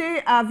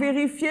chercher à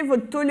vérifier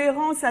votre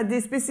tolérance à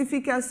des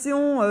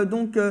spécifications,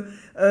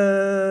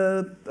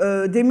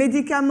 des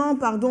médicaments,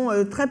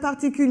 très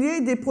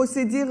particuliers, des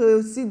procédures et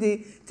aussi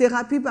des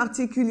thérapies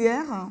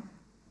particulières.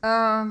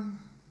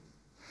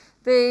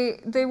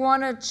 They want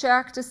to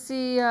check to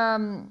see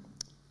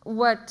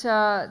what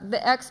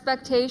the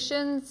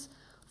expectations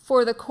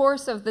for the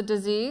course of the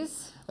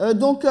disease. Ils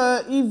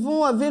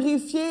vont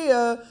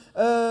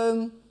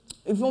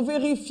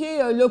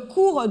vérifier le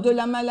cours de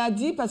la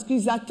maladie parce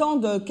qu'ils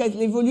attendent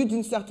qu'elle évolue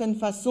d'une certaine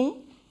façon.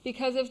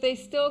 Because if they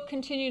still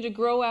continue to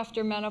grow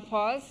after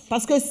menopause,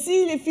 parce que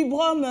si les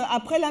fibromes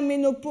après la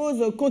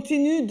ménopause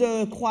continuent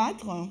de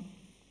croître,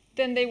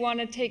 then they want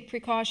to take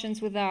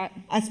precautions with that.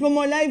 À ce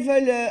moment-là, ils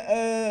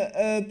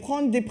veulent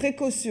prendre des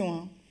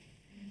précautions.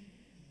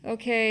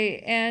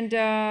 Okay, and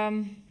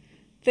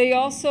they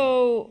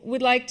also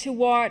would like to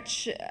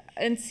watch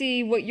and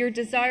see what your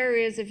desire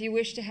is if you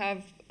wish to have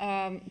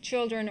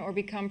children or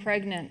become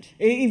pregnant.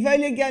 Et ils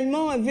veulent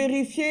également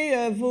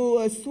vérifier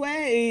vos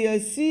souhaits et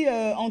si,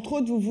 entre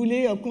autres, vous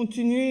voulez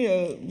continuer,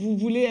 vous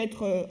voulez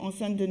être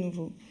enceinte de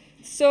nouveau.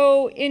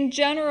 So, in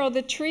general,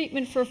 the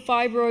treatment for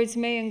fibroids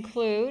may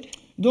include.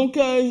 Donc,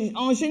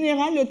 en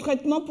général, le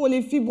traitement pour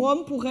les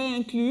fibromes pourrait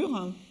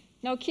inclure.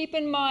 Now, keep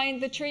in mind,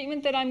 the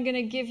treatment that I'm going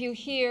to give you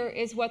here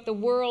is what the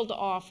world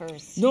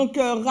offers. Donc,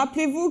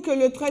 rappelez-vous que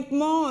le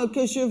traitement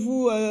que je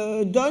vous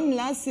donne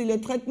là, c'est le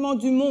traitement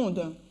du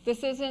monde.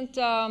 This isn't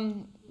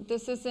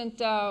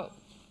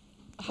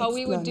how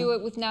we would do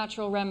it with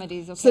natural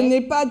remedies, okay? Ce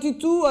n'est pas du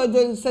tout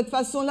de cette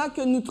façon-là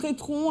que nous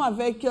traiterons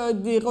avec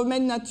des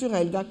remèdes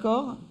naturels,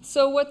 d'accord?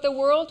 So, what the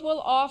world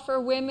will offer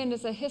women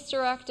is a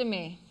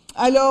hysterectomy.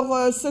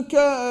 Alors, ce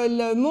que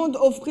le monde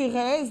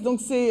offrirait, donc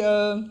c'est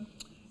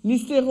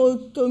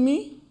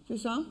l'hystérectomie, c'est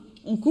ça?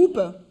 On coupe?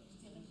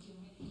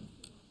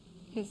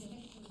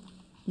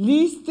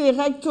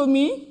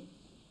 L'hystérectomie.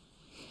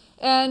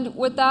 And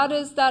what that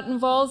is, that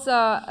involves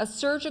a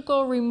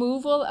surgical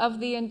removal of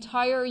the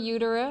entire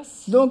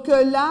uterus. Donc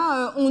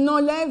là, on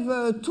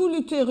enlève tout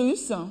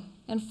l'utérus.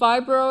 And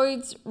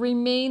fibroids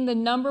remain the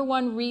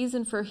 #1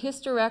 reason for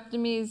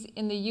hysterectomies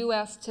in the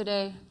US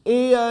today.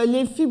 Et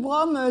les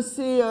fibromes,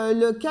 c'est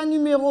le cas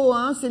numéro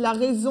 1, c'est la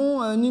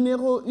raison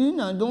numéro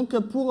 1, donc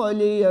pour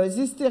les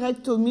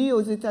hystérectomies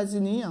aux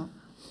États-Unis.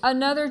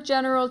 Another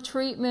general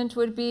treatment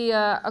would be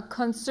a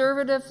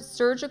conservative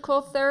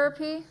surgical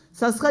therapy.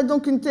 Ça serait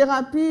donc une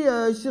thérapie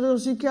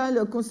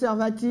chirurgicale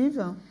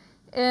conservative.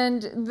 And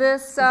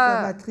this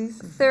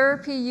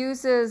therapy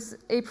uses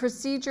a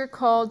procedure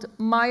called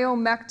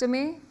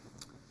myomectomy.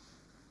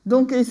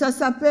 Donc, et ça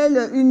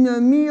s'appelle une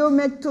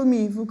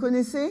myomectomie. Vous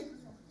connaissez?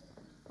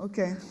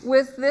 OK.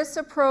 With this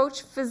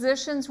approach,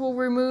 physicians will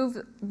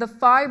remove the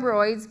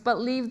fibroids but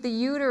leave the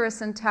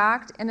uterus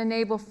intact and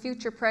enable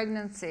future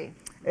pregnancy.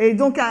 Et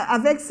donc,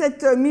 avec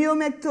cette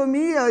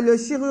myomectomie, le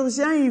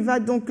chirurgien, il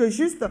va donc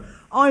juste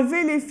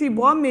enlever les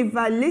fibromes mais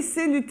va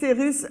laisser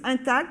l'utérus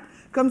intact.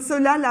 Comme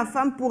cela, la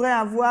femme pourrait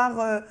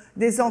avoir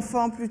des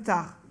enfants plus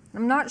tard.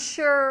 I'm not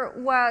sure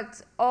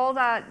what all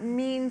that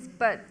means,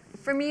 but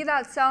for me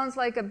that sounds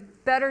like a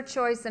better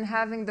choice than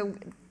having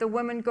the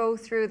woman go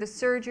through the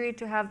surgery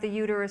to have the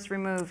uterus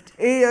removed.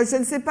 Et je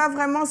ne sais pas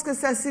vraiment ce que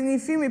ça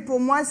signifie, mais pour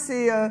moi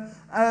c'est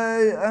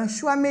un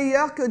choix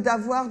meilleur que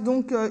d'avoir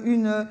donc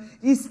une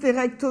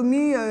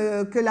hystérectomie,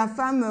 que la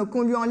femme,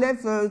 qu'on lui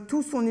enlève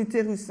tout son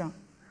utérus.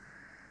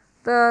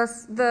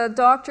 The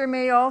doctor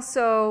may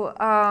also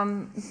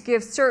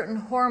give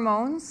certain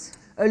hormones.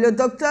 Le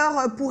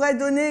docteur pourrait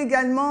donner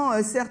également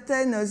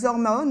certaines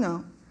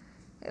hormones.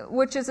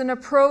 Which is an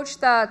approach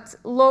that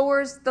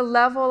lowers the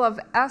level of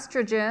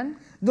estrogen.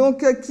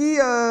 Donc qui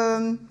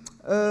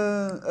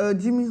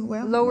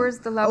diminue. Lowers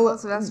the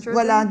levels of estrogen.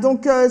 Voilà,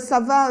 donc ça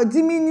va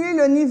diminuer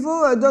le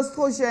niveau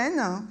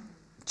d'oestrogène.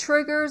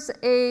 Triggers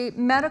a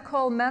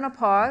medical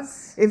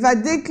menopause. Et va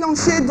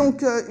déclencher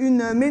donc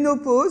une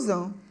ménopause.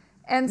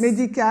 And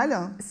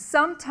médicale.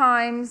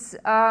 Sometimes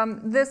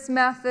this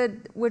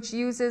method which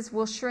uses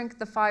will shrink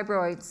the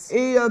fibroids.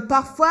 Et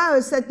parfois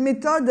cette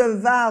méthode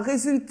va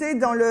résulter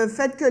dans le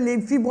fait que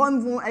les fibromes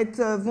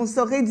vont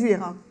se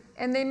réduire.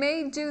 And they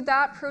may do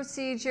that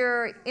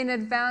procedure in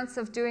advance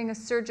of doing a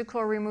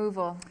surgical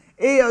removal.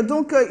 Et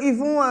donc ils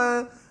vont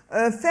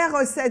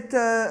faire cet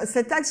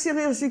acte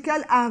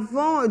chirurgical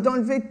avant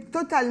d'enlever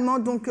totalement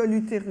donc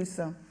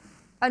l'utérus.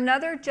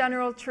 Another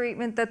general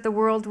treatment that the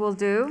world will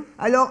do.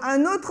 Alors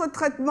un autre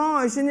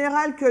traitement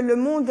général que le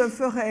monde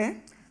ferait.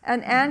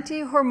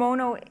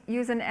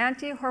 Use an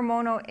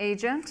anti-hormonal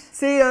agent.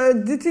 C'est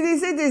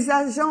d'utiliser des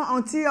agents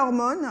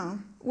anti-hormones.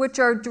 Which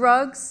are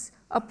drugs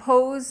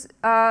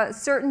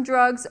certain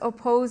drugs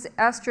oppose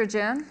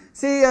estrogen.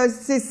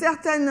 C'est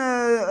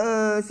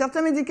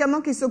certains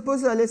médicaments qui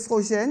s'opposent à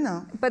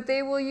l'estrogène. But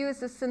they will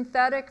use a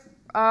synthetic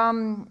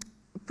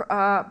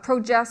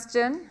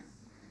progestin.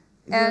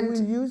 And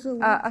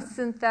a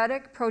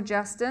synthetic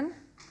progestin,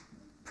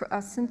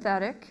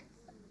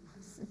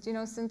 do you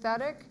know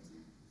synthetic?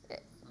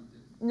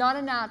 not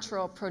a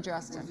natural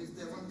progestin.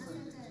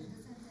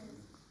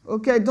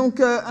 Ok,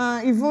 donc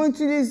ils vont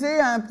utiliser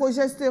un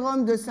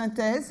progestérone de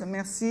synthèse,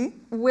 merci.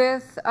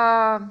 With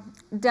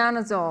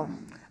danazol.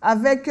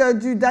 Avec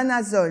du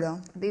danazol.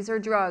 These are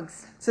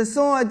drugs. Ce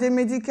sont des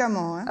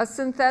médicaments. Hein. A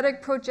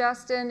synthetic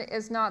progestin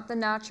is not the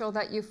natural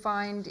that you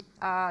find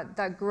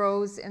that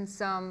grows in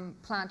some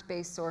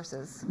plant-based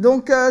sources.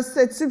 Donc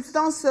cette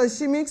substance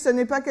chimique, ce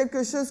n'est pas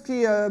quelque chose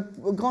qui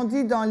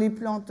grandit dans les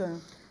plantes.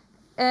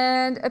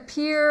 And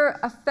appear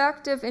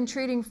effective in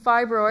treating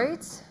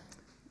fibroids.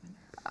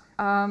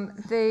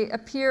 They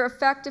appear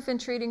effective in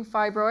treating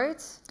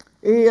fibroids.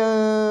 Et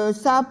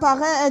ça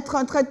apparaît être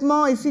un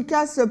traitement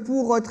efficace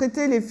pour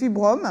traiter les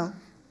fibromes.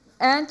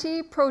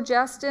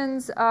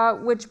 Antiprogestins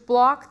which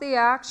block the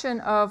action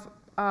of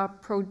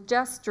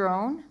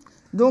progesterone.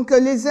 Donc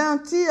les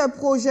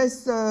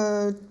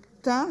antiprogestins,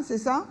 c'est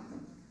ça?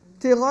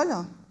 Térol.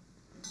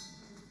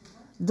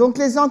 Donc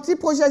les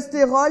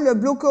antiprogestérols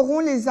bloqueront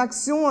les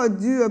actions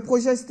du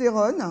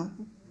progestérone.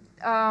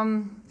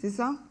 C'est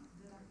ça?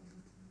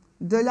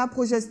 De la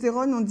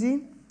progestérone, on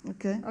dit?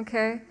 Ok.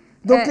 Okay.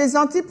 Donc les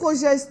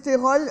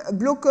antiprogestérols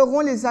bloqueront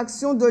les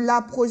actions de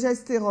la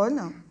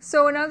progestérone.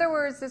 So in other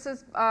words, this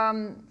is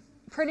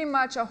pretty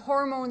much a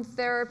hormone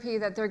therapy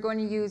that they're going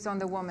to use on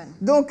the woman.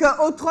 Donc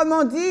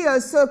autrement dit,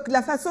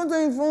 la façon dont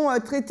ils vont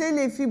traiter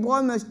les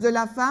fibromes de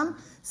la femme,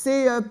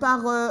 c'est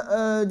par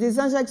des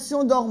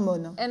injections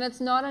d'hormones. And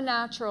it's not a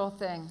natural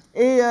thing.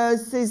 Et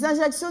ces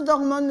injections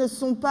d'hormones ne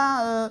sont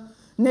pas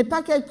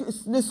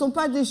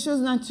des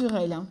choses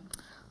naturelles. Hein.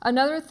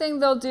 Another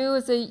thing they'll do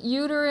is a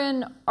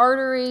uterine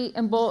artery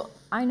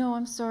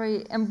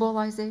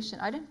embolization.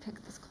 I didn't pick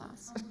this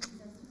class.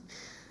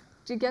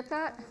 Did you get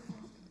that?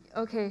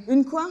 Okay.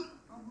 Une quoi?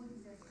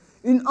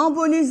 Une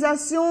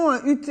embolisation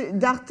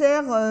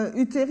d'artère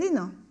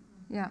utérine?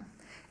 Yeah.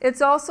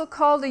 It's also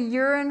called a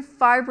urine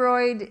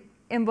fibroid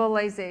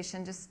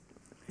embolization, just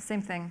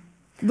same thing.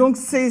 Donc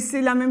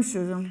c'est la même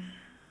chose.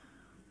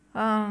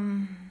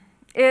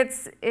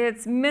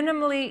 It's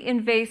minimally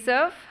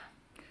invasive.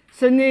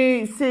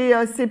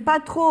 C'est pas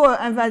trop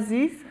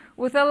invasif.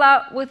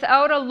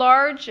 Without a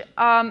large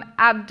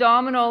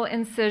abdominal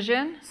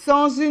incision.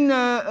 Sans une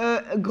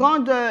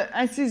grande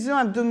incision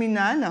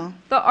abdominale.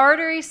 The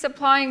arteries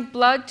supplying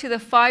blood to the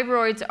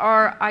fibroids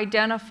are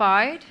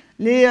identified.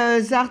 Les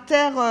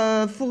artères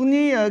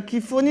qui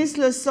fournissent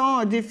le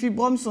sang des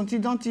fibromes sont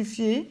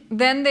identifiées.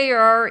 Then they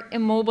are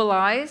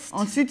immobilized.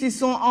 Ensuite, ils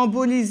sont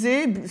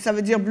embolisés, ça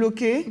veut dire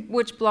bloqués.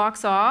 Which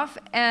blocks off,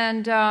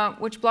 and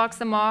which blocks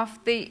them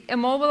off. The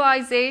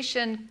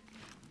immobilization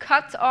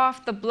cuts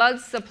off the blood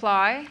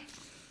supply.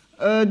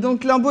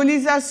 Donc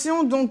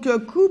l'embolisation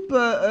coupe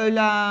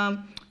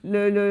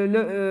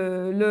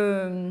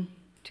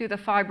to the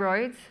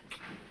fibroids.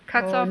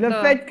 Le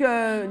fait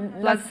que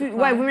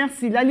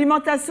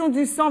l'alimentation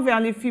du sang vers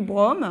les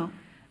fibromes,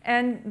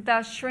 and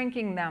thus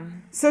shrinking them.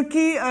 Ce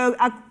qui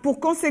a pour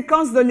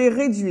conséquence de les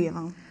réduire.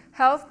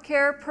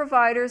 Healthcare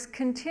providers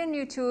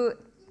continue to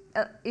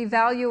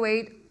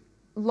evaluate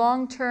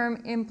long-term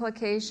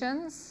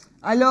implications.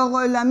 Alors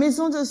la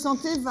maison de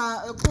santé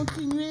va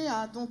continuer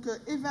à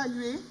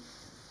évaluer.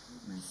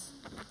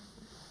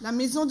 La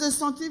maison de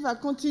santé va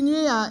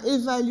continuer à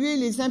évaluer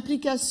les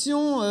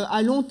implications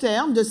à long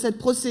terme de cette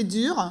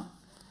procédure.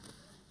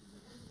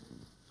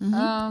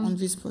 On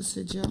this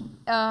procedure.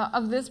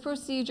 Of this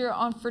procedure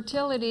on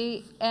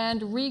fertility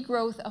and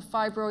regrowth of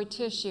fibroid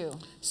tissue.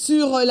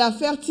 Sur la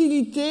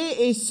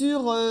fertilité et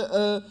sur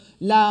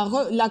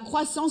la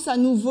croissance à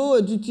nouveau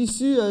du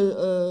tissu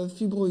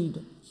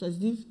fibroïde. Ça se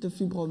dit de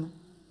fibrome.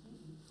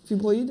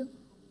 Fibroïde?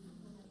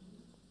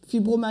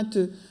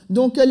 Fibromateux.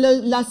 Donc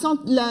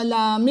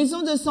la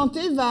maison de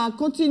santé va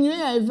continuer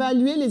à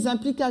évaluer les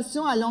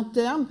implications à long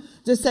terme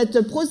de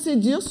cette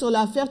procédure sur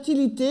la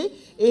fertilité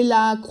et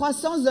la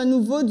croissance d'un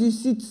nouveau des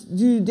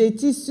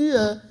tissus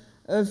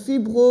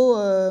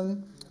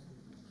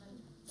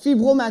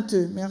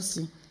fibromateux.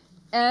 Merci.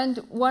 And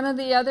one of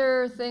the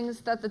other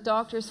things that the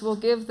doctors will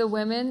give the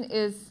women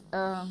is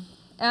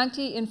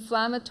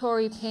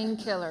anti-inflammatory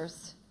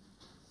painkillers.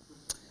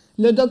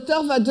 Le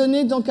docteur va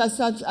donner donc à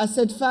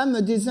cette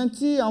femme des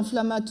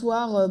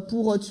anti-inflammatoires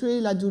pour tuer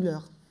la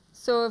douleur.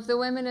 So if the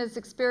woman is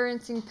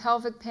experiencing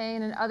pelvic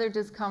pain and other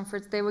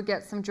discomforts, they would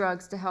get some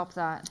drugs to help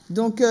that.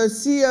 Donc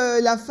si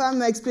la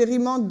femme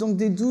expérimente donc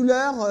des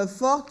douleurs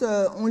fortes,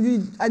 on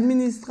lui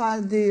administrera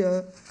des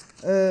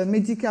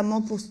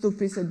médicaments pour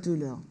stopper cette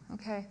douleur.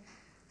 Okay.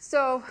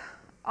 So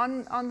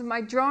on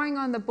my drawing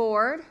on the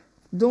board.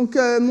 Donc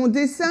mon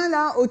dessin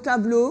là au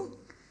tableau.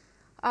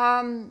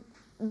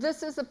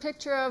 This is a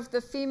picture of the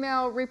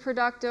female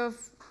reproductive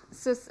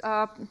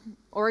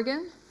organ.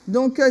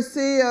 Donc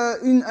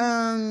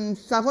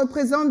ça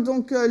représente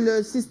donc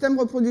le système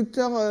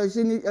reproducteur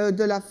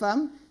de la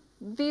femme.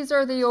 These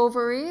are the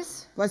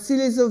ovaries. Voici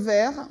les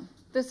ovaires.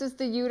 This is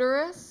the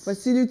uterus.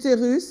 Voici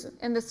l'utérus.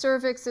 And the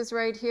cervix is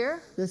right here.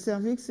 Le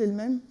cervix, c'est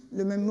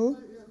le même mot?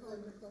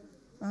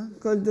 Hein?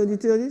 Col de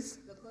l'utérus?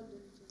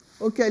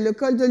 Ok, le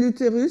col de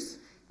l'utérus.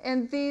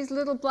 And these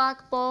little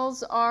black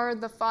balls are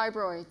the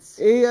fibroids.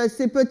 Et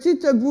ces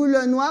petites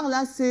boules noires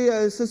là,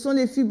 ce sont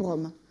les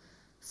fibromes.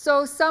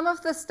 So some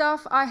of the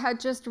stuff I had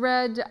just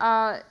read,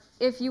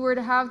 if you were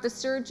to have the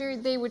surgery,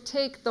 they would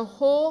take the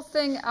whole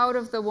thing out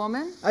of the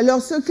woman.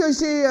 Alors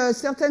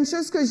certaines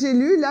choses que j'ai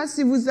lues là,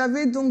 si vous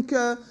avez donc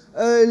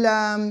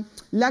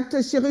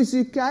l'acte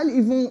chirurgical,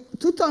 ils vont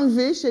tout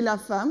enlever chez la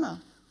femme.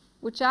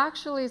 Which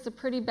actually is a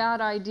pretty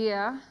bad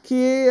idea.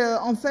 Qui est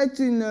en fait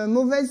une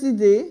mauvaise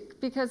idée.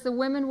 Because the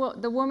woman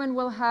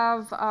will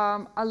have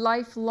a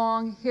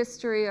lifelong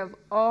history of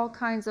all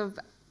kinds of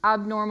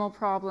abnormal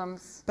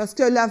problems. Parce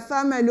que la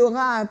femme, elle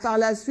aura par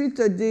la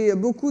suite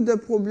beaucoup de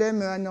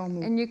problèmes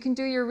anormaux. And you can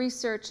do your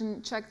research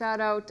and check that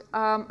out.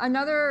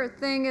 Another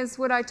thing is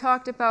what I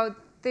talked about.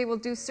 They will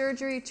do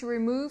surgery to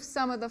remove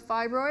some of the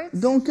fibroids.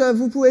 Donc,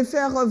 vous pouvez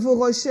faire vos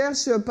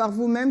recherches par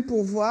vous-même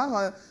pour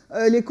voir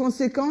les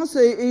conséquences.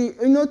 Et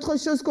une autre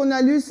chose qu'on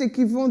a lue, c'est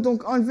qu'ils vont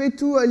donc enlever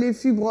tous les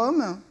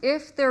fibromes.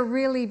 If they're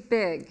really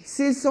big.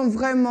 S'ils sont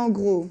vraiment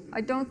gros.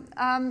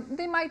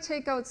 They might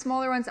take out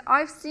smaller ones.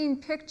 I've seen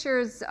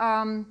pictures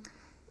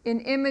in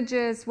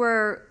images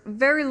where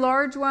very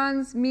large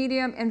ones,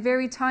 medium, and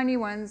very tiny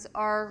ones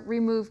are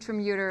removed from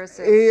uteruses.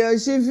 Et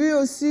j'ai vu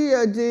aussi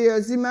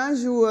des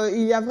images où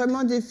il y a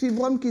vraiment des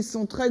fibromes qui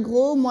sont très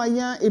gros,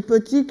 moyens et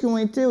petits qui ont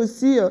été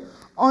aussi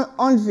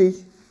enlevés.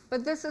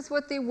 But this is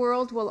what the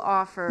world will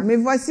offer. Mais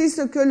voici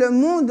ce que le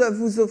monde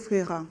vous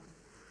offrira.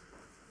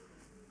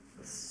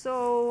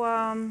 So,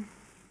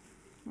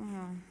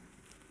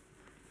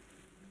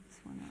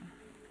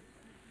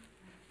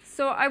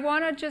 So I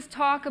want to just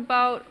talk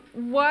about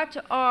what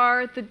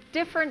are the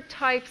different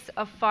types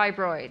of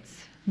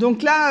fibroids.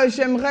 Donc là,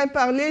 j'aimerais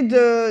parler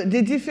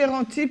des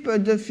différents types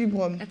de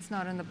fibromes. It's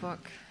not in the book.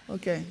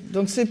 Ok.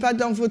 Donc c'est pas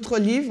dans votre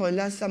livre.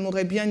 Là, ça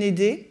m'aurait bien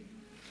aidé.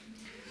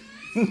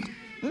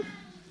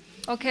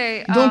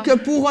 Okay. Donc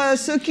pour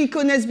ceux qui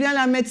connaissent bien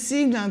la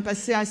médecine, parce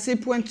que c'est assez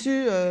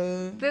pointu,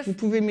 vous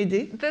pouvez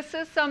m'aider. This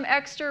is some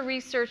extra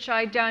research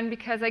I've done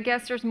because I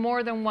guess there's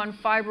more than one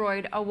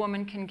fibroid a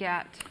woman can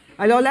get.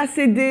 Alors là,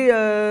 c'est des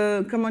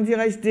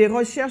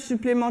recherches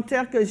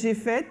supplémentaires que j'ai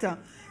faites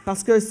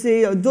parce que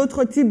c'est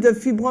d'autres types de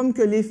fibromes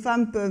que les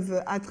femmes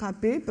peuvent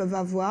attraper, peuvent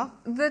avoir.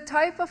 The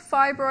type of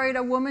fibroid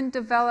a woman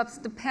develops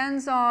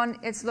depends on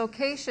its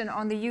location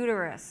on the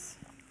uterus.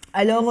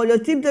 Alors,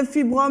 le type de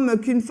fibrome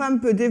qu'une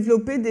femme peut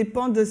développer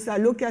dépend de sa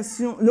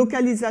localisation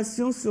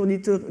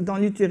dans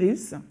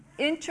l'utérus.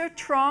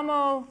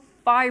 Intratracheal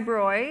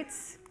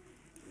fibroids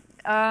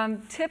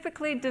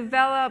typically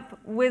develop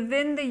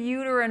within the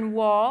uterine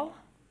wall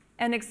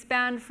and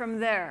expand from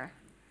there.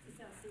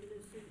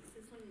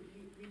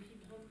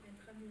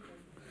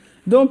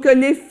 Donc,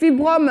 les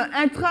fibromes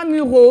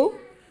intramuraux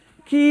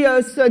qui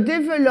se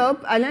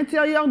développent à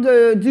l'intérieur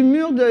du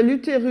mur de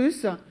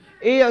l'utérus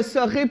et se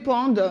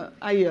répandent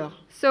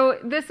ailleurs. So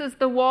this is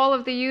the wall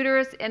of the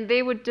uterus and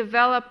they would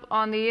develop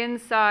on the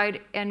inside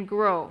and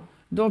grow.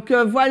 Donc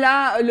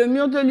voilà le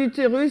mur de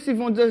l'utérus, ils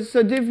vont se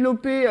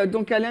développer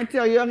donc à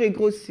l'intérieur et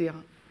grossir.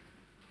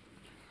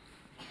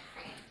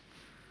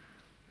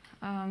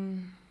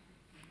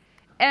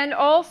 And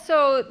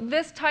also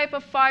this type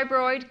of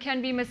fibroid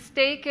can be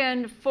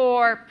mistaken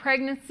for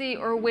pregnancy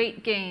or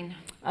weight gain.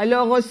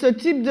 Alors ce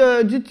type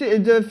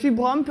de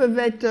fibromes peuvent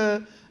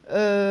être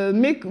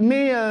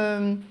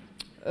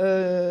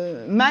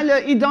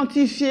mal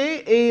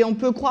identifiés et on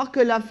peut croire que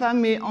la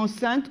femme est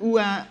enceinte ou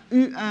a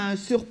eu un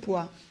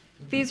surpoids.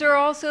 These are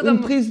also Une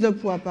prise de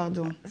poids,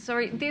 pardon.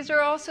 These are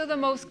also the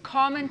most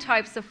common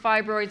types of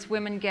fibroids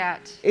women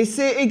get. Et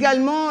c'est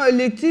également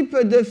les types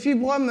de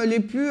fibromes les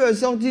plus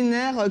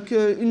ordinaires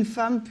qu'une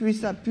femme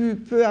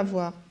peut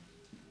avoir.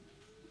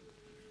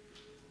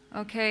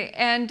 Okay,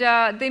 and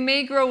they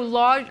may grow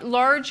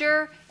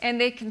larger and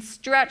they can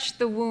stretch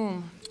the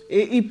womb.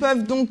 Et ils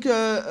peuvent donc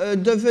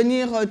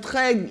devenir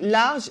très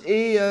larges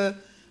et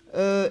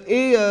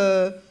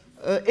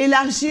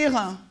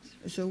élargir.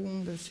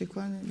 C'est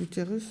quoi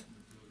l'utérus?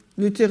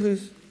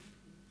 L'utérus.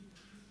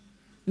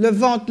 Le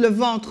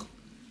ventre.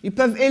 Ils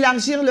peuvent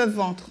élargir le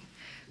ventre.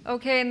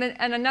 Okay,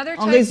 and another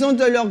type, en raison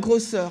de leur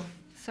grosseur.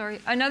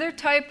 Another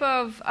type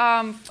of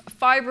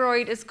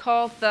fibroid is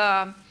called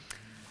the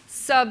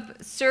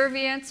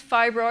subservience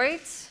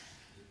fibroids.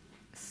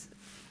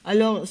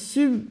 Alors,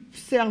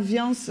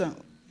 subservience,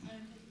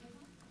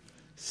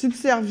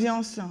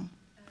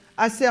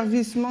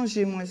 asservissement,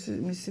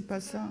 mais c'est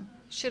pas ça.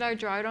 Should I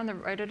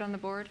write it on the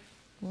board?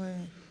 Ouais.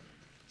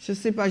 Je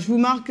sais pas. Je vous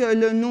marque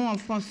le nom en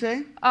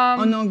français,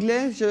 en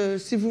anglais,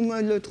 si vous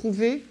me le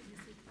trouvez.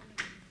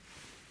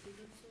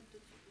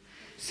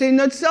 C'est une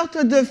autre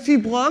sorte de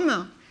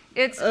fibrome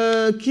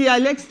qui est à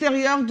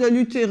l'extérieur de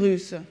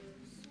l'utérus.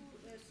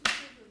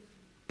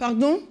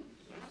 Pardon?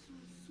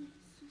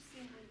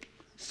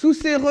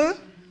 Sous-séreux?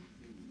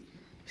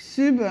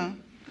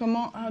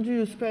 Comment? How do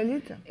you spell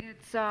it?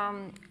 It's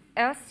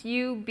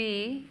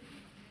S-U-B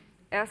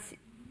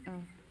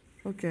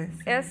Okay.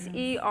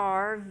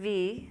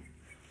 S-E-R-V.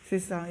 C'est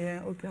ça,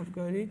 yeah, okay, I've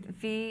got it.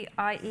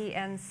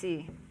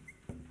 V-I-E-N-C.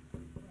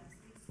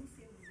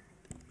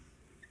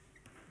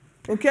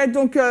 Ok,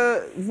 donc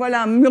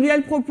voilà,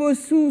 Murielle propose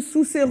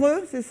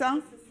sous-séreux, c'est ça?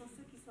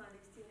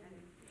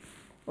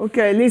 Ok,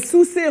 les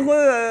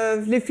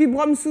sous-séreux, les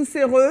fibromes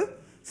sous-séreux,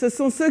 ce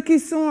sont ceux qui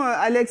sont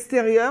à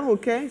l'extérieur,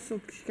 ok? So,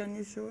 can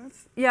you show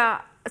us?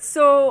 Yeah,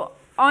 so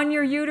on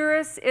your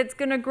uterus, it's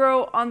going to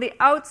grow on the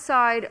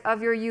outside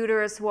of your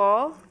uterus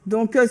wall.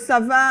 Donc ça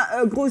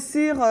va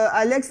grossir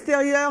à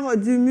l'extérieur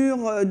du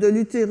mur de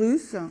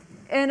l'utérus.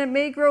 And it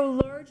may grow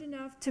large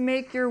enough to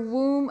make your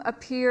womb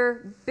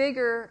appear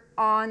bigger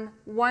on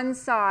one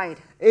side.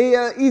 Et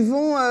ils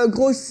vont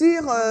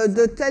grossir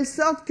de telle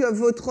sorte que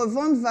votre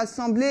ventre va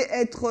sembler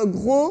être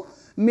gros,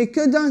 mais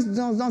que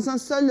dans un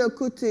seul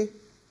côté.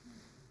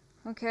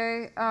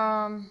 Okay.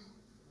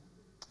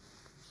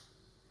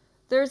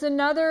 There's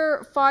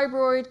another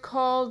fibroid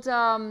called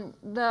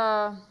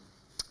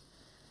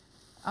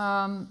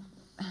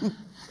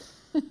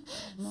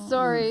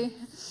sorry,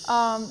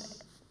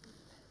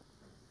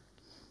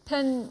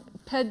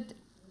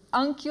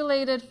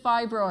 pedunculated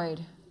fibroid.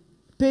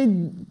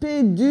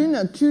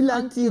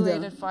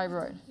 Pédunculated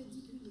fibroid.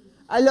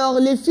 Alors,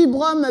 les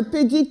fibromes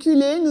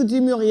pédiculés, nous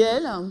dit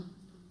Murielle.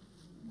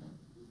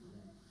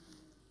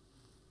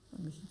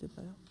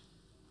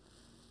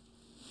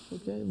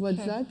 Okay,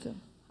 what's that?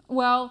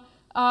 Well,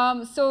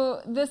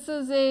 so this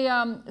is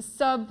a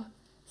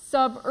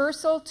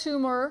subursal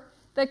tumor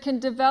that can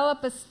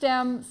develop a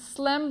stem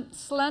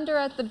slender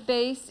at the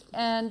base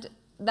and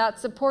that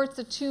supports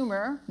the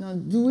tumor. No,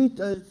 do it,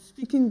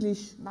 speak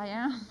English. I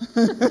am.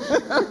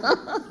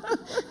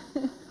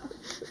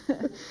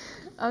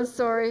 I'm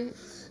sorry.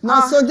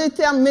 Non, ce sont des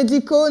termes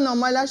médicaux. Non,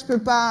 moi là, je peux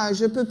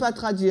pas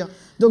traduire.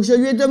 Donc, je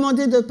lui ai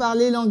demandé de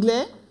parler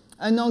l'anglais,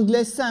 un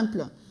anglais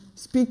simple.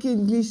 Speak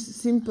English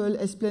simple.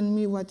 Explain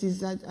me what is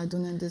that. I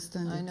don't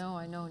understand it. I know.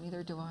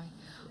 Neither do I.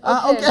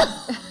 Ah, okay.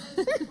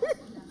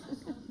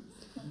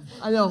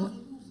 Alors,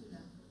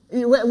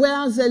 where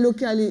are they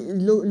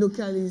located?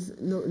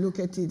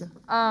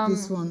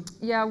 This one.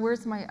 Yeah,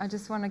 where's my? I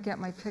just want to get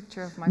my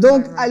picture of my.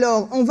 Donc, fibroid.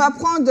 alors, on va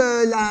prendre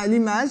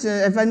l'image.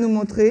 Elle va nous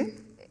montrer.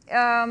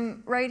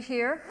 Right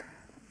here.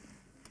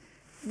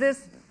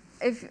 This,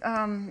 if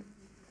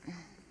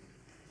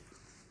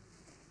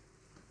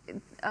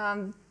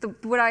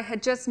what I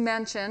had just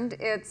mentioned,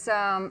 it's.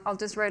 I'll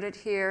just write it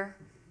here.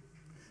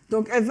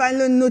 Donc, elle va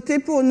le noter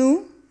pour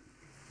nous.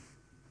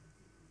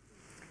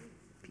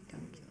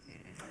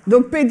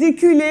 Donc,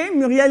 pédiculé,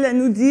 Murielle, elle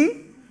nous dit.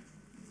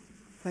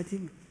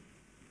 Fatima.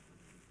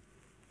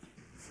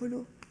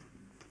 Follow.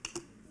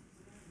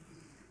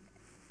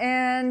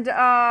 And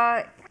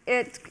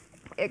it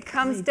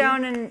comes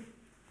down in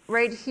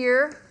right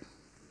here.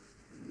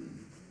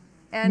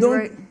 And donc,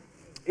 right.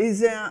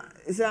 Is there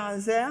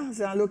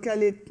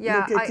located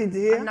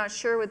here? I'm not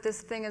sure what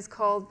this thing is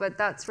called, but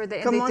that's where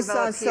they Comment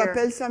develop ça here.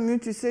 s'appelle ça, Mu,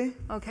 tu sais?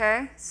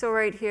 Okay, so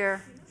right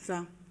here.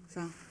 Ça.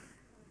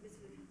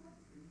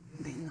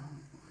 Mais non,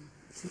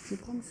 c'est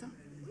fibrome, ça?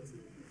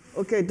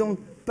 Ok, donc,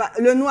 pas,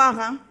 le noir,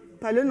 hein?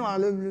 Pas le noir,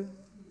 le bleu.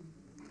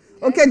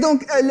 Ok,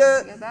 donc,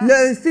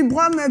 le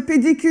fibrome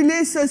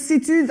pédiculé se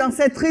situe dans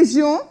cette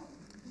région,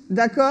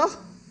 d'accord?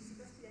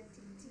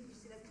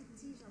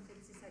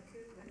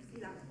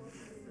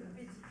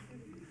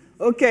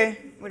 Ok.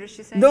 What did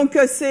she say? Donc,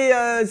 c'est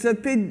the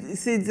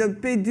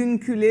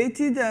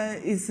pedunculated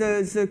is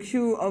the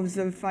cue of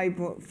the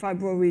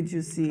fibroid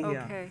you see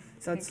here. Okay.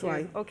 That's Thank why.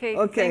 you. Okay,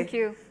 Okay. thank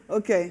you.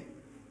 Ok.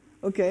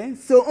 Ok.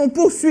 So, on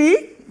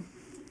poursuit.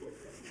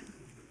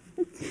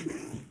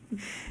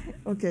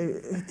 Ok.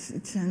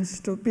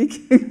 Change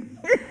topic.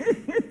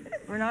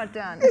 We're not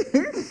done.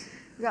 We've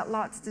got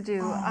lots to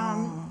do.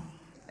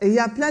 Et il y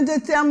a plein de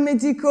termes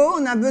médicaux.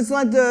 On a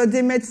besoin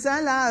des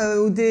médecins là,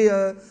 ou les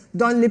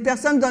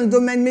personnes dans le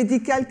domaine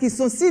médical qui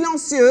sont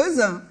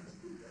silencieuses.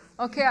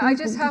 Okay, I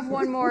just have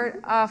one more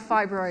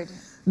fibroid.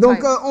 Donc,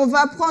 type. on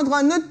va prendre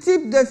un autre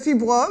type de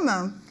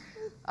fibrome.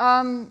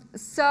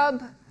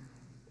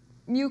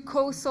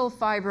 Submucosal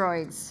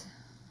fibroids.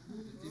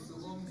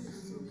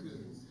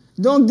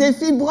 Donc, des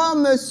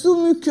fibromes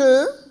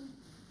sous-muqueux.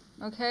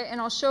 Okay,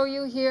 and I'll show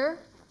you here.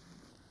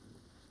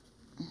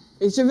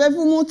 Et je vais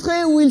vous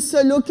montrer où ils se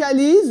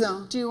localisent.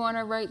 Do you want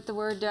to write the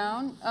word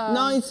down?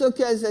 Non, it's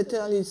okay, c'est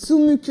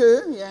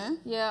sous-muqueux, yeah.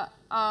 Yeah.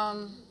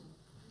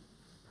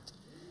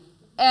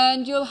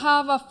 And you'll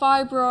have a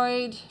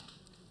fibroid.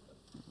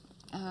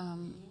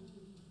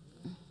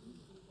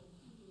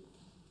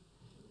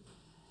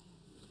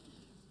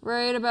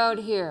 Right about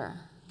here.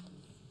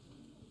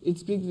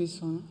 It's big,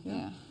 this one.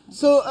 Yeah.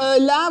 So,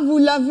 là, vous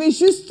l'avez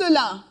juste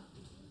là.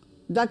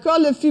 D'accord,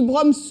 le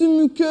fibrome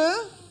sous-muqueux,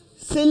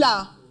 c'est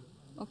là.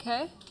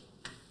 Okay.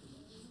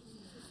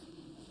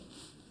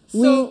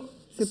 Oui, So,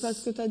 c'est pas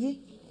ce que tu as dit?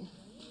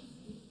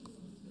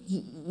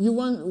 You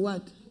want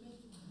what?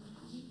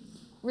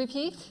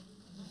 repeat.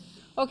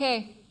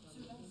 Okay.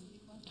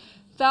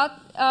 That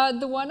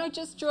the one I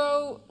just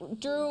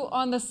drew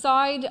on the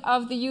side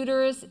of the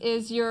uterus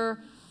is your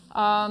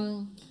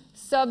submucosal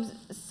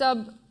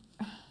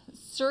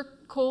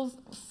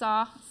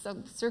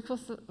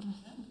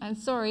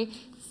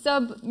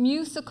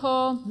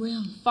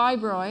Where?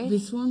 fibroid.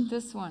 This one?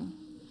 This one.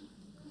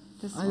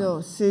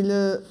 Alors, c'est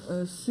le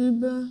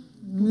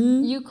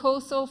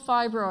Mucosal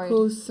fibroid.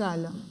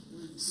 submucosal.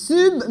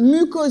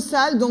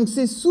 Submucosal, donc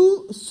c'est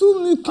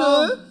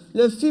sous-muqueux,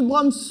 le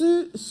fibrome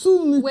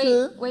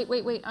sous-muqueux.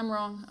 Wait, I'm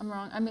wrong.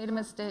 I made a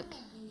mistake.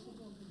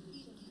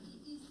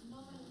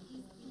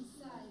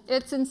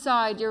 It's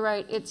inside, you're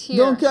right, it's here.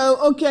 Donc,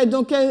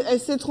 donc elle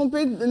s'est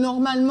trompée.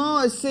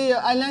 Normalement, c'est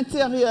à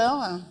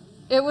l'intérieur.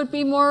 It would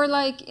be more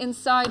like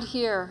inside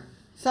here.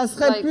 Ça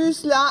serait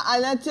plus là, à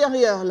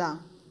l'intérieur, là.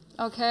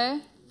 Okay.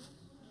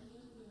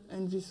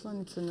 And this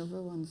one, it's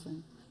another one.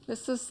 Thing.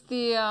 This is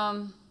the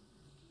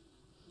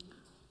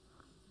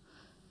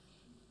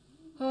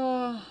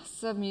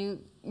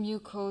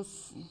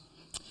submucous.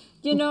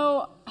 You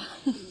know,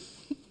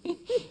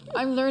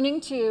 I'm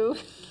learning too.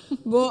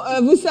 Bon,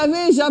 vous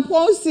savez,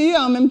 j'apprends aussi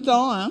en même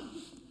temps. Hein.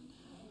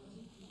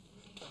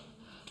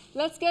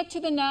 Let's get to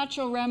the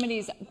natural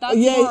remedies.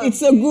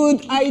 It's a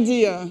good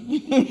idea.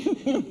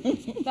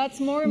 That's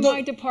more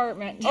my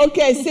department. Ok,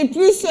 c'est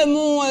plus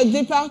mon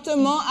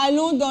département.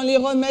 Allons dans les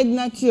remèdes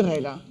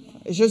naturels.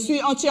 Je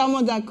suis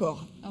entièrement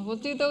d'accord. We'll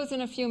do those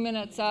in a few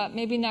minutes,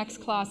 maybe next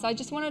class. I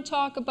just want to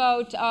talk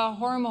about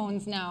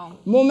hormones now.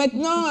 Bon,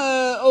 maintenant,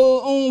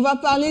 on va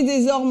parler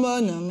des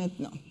hormones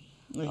maintenant.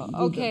 Oui,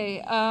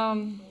 okay.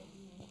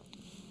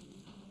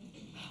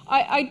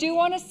 I do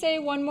want to say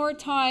one more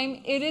time,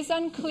 it is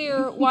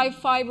unclear why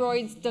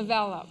fibroids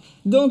develop.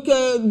 Donc,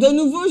 de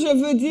nouveau, je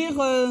veux dire,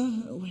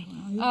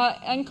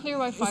 unclear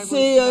why fibroids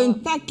c'est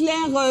develop. pas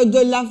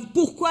clair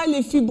pourquoi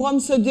les fibromes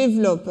se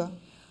développent.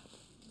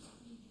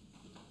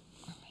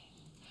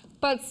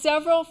 But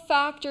several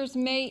factors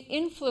may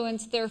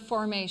influence their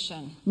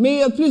formation.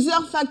 Mais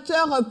plusieurs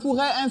facteurs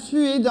pourraient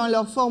influer dans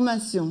leur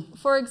formation.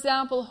 For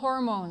example,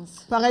 hormones.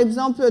 Par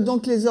exemple,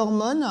 donc les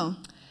hormones.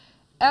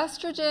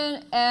 Estrogen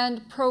and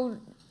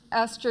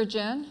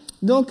proestrogen.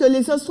 Donc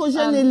les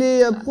oestrogènes et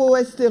les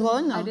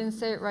proestérones. I didn't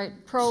say it right.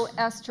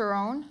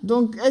 Proesterone.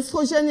 Donc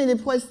estrogènes et les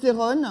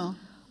proestérones.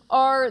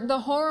 Are the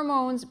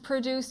hormones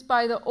produced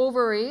by the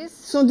ovaries.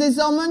 Sont des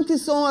hormones qui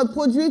sont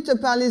produites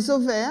par les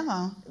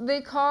ovaires.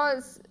 They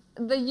cause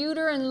the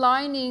uterine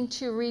lining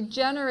to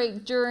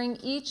regenerate during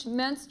each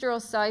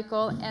menstrual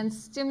cycle and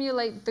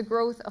stimulate the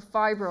growth of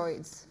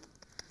fibroids.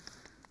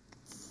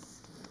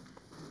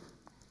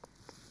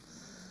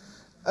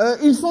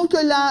 Ils font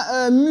que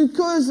la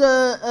muqueuse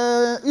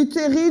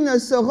utérine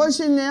se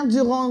régénère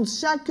durant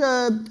chaque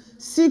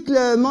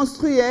cycle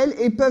menstruel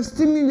et peuvent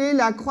stimuler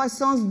la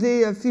croissance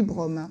des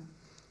fibromes.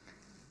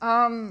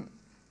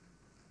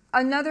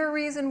 Another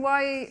reason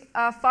why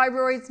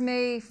fibroids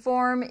may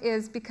form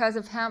is because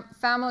of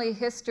family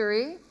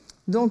history.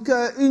 Donc,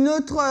 une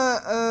autre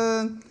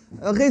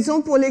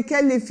raison pour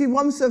laquelle les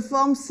fibromes se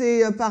forment,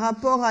 c'est par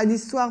rapport à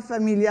l'histoire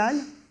familiale.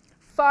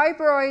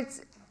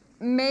 Fibroids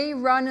may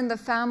run in the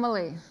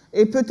family.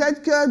 Et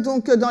peut-être que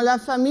donc dans la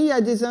famille, il y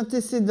a des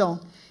antécédents.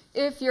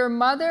 If your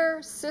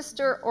mother,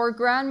 sister, or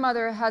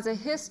grandmother has a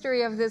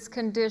history of this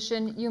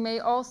condition, you may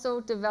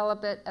also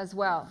develop it as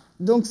well.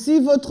 Donc, si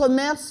votre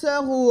mère,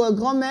 sœur ou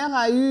grand-mère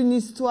a eu une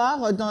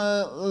histoire,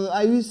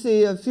 a eu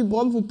ces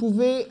fibromes,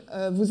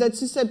 vous êtes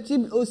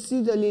susceptible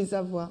aussi de les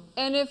avoir.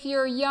 And if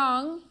you're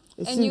young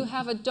and you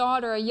have a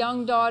daughter, a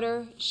young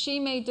daughter, she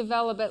may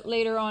develop it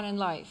later on in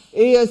life.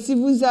 Et si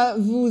vous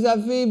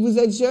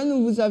êtes jeune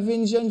ou vous avez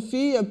une jeune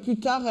fille, plus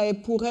tard, elle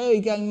pourrait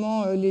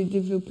également les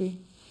développer.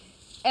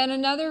 And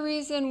another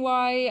reason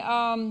why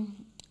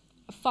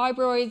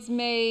fibroids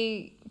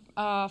may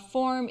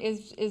form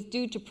is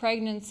due to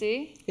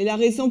pregnancy. Et la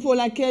raison pour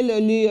laquelle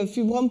les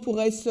fibromes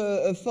pourraient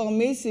se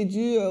former, c'est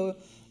dû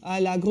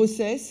à la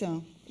grossesse.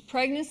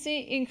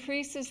 Pregnancy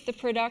increases the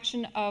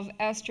production of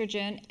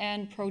estrogen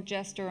and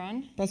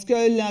progesterone. Parce que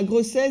la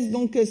grossesse,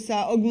 donc,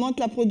 ça augmente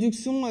la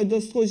production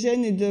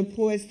d'oestrogène et de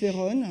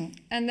proestérone.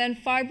 And then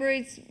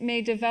fibroids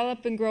may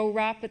develop and grow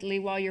rapidly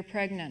while you're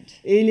pregnant.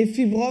 Et les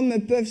fibromes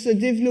peuvent se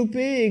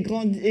développer et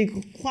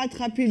croître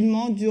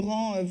rapidement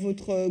durant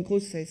votre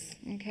grossesse.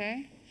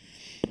 Okay.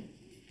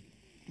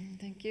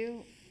 Thank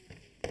you.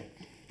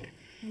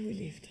 I'm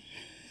relieved.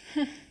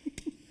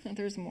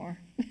 There's more.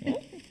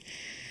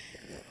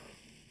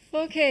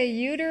 Okay,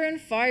 uterine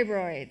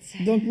fibroids.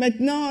 Donc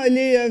maintenant,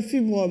 les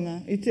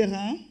fibromes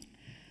utérins.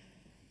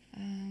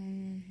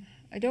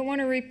 I don't want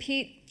to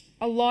repeat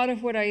a lot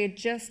of what I had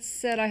just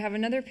said. I have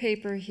another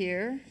paper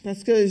here.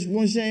 Parce que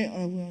bon, j'ai...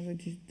 on va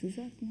dire tout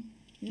ça, non?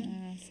 Yeah.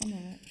 Some of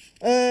it.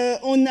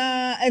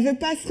 Elle veut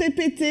pas se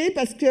répéter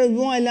parce que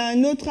bon, elle a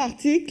un autre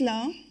article,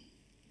 hein.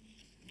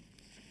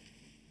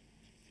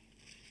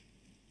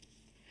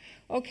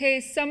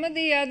 Okay, some of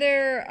the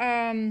other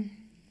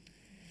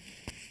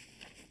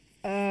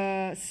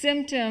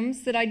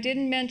symptoms that I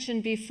didn't mention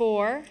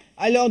before.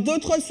 Alors,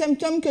 d'autres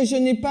symptômes que je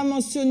n'ai pas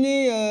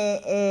mentionnés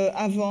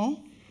avant.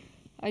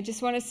 I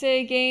just want to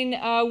say again,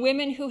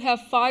 women who have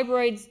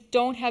fibroids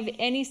don't have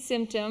any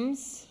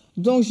symptoms.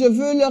 Donc, je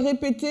veux le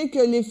répéter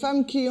que les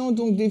femmes qui ont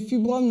donc des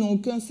fibromes n'ont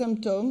aucun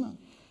symptôme.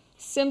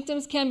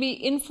 Symptoms can be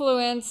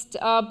influenced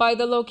by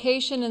the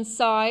location and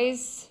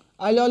size.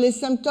 Alors, les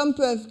symptômes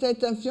peuvent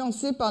être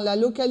influencés par la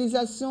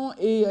localisation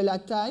et la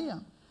taille.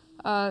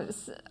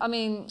 I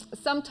mean,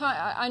 sometimes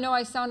I know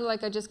I sounded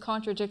like I just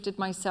contradicted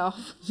myself.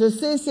 Je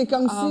sais, c'est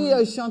comme si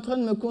je suis en train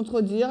de me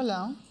contredire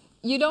là.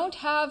 You don't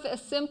have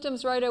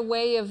symptoms right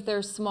away if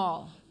they're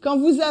small. Quand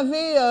vous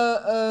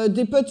avez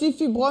des petits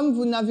fibromes,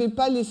 vous n'avez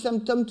pas les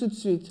symptômes tout de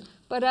suite.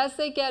 But as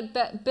they get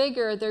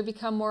bigger, they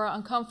become more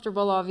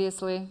uncomfortable,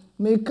 obviously.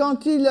 Mais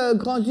quand ils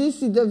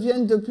grandissent, ils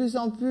deviennent de plus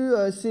en plus,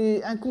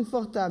 c'est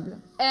inconfortable.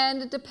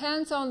 And it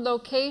depends on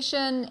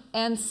location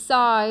and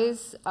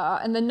size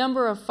and the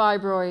number of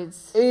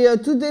fibroids. Et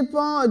tout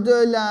dépend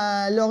de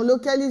leur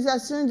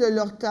localisation et de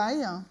leur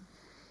taille.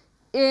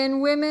 In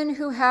women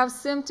who have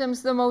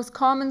symptoms, the most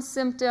common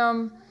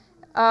symptom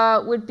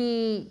would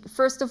be,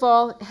 first of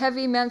all,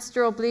 heavy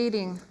menstrual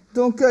bleeding.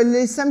 Donc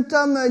les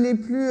symptômes les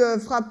plus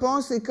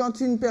frappants, c'est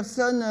quand une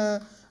personne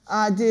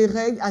a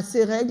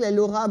ses règles, elle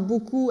aura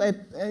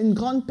une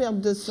grande perte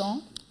de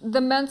sang.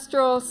 The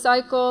menstrual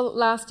cycle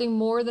lasting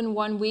more than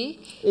 1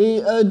 week.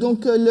 Et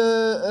donc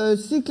le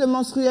cycle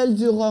menstruel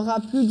durera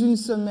plus d'une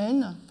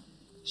semaine.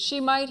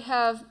 She might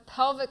have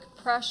pelvic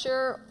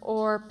pressure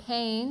or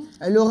pain.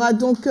 Elle aura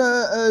donc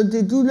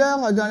des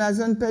douleurs dans la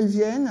zone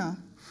pelvienne.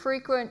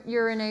 Frequent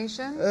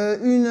urination.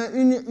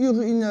 Une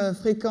urine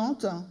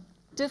fréquente.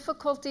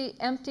 Difficulty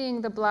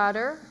emptying the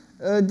bladder.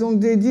 Donc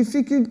des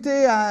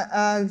difficultés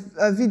à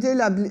vider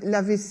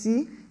la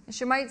vessie.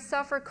 She might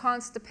suffer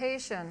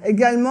constipation.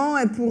 Également,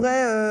 elle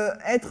pourrait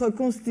être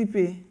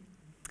constipée.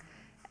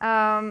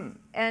 And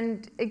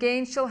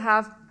again, she'll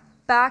have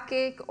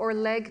backache or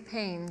leg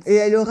pains. Et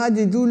elle aura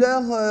des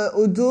douleurs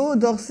au dos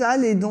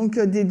dorsal et donc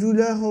des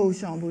douleurs aux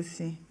jambes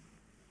aussi.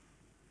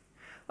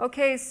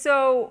 Okay,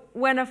 so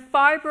when a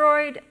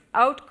fibroid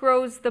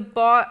outgrows the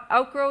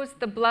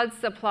blood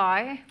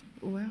supply,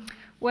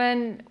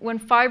 when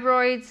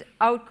fibroids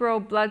outgrow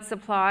blood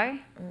supply,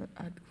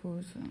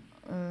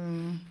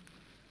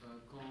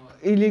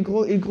 il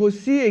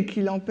grossit et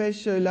qu'il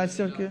empêche la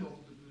circulation.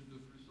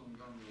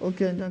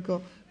 Ok,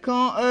 d'accord.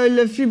 Quand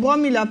le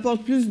fibrome, il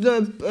apporte plus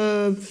de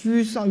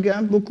flux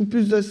sanguin, beaucoup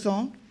plus de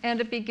sang, and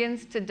it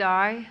begins to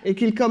die, et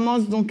qu'il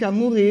commence donc à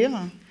mourir,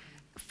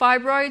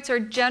 fibroids are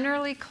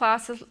generally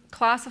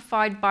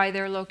classified by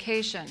their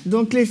location.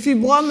 donc les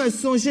fibromes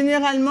sont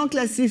généralement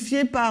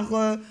classifiés par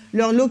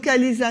leur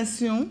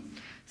localisation.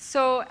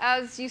 So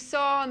as you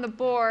saw on the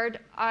board,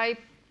 I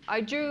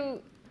drew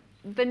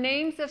the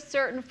names of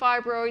certain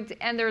fibroids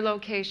and their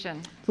location.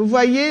 Vous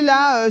voyez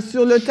là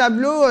sur le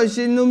tableau,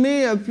 j'ai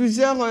nommé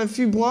plusieurs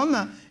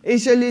fibromes et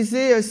je les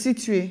ai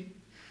situés.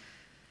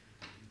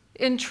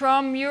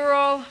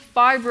 Intramural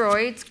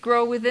fibroids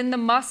grow within the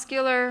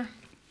muscular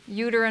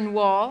uterine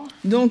wall.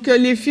 Donc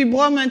les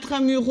fibromes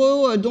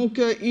intramuraux,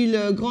 ils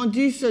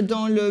grandissent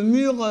dans le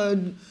mur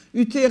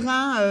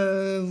utérin,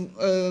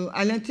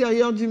 à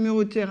l'intérieur du mur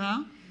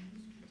utérin,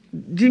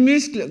 du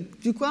muscle,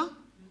 du quoi?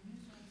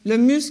 Le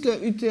muscle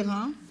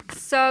utérin.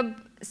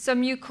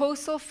 Some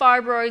mucosal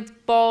fibroids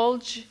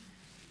bulge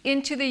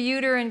into the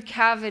uterine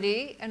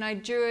cavity, and I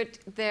drew it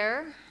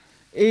there.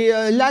 Et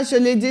là, je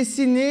l'ai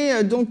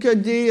dessiné, donc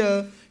des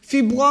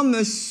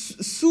fibromes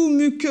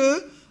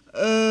sous-muqueux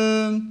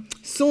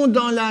sont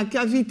dans la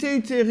cavité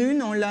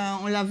utérine, on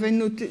l'avait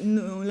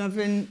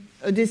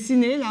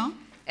dessiné là.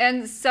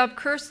 And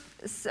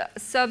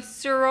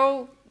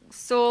subserosal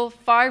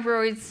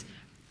fibroids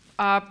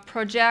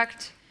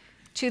project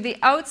to the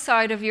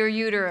outside of your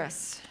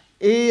uterus.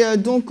 Et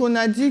donc on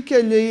a dit que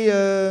les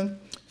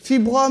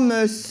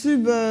fibromes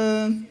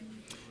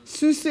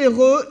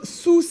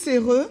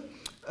sous-séreux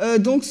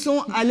donc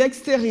sont à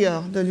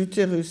l'extérieur de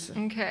l'utérus.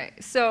 Okay,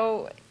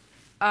 so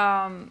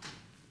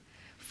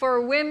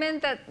for women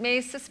that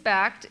may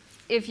suspect,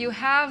 if you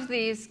have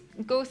these,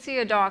 go see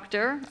a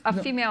doctor, a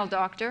female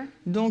doctor.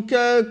 Donc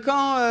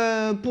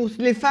pour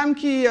les femmes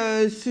qui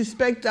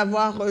suspectent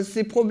avoir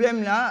ces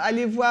problèmes-là,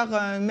 allez voir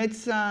un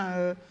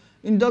médecin,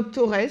 une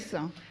doctoresse.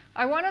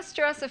 I want to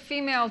stress a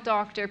female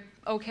doctor,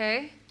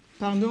 okay?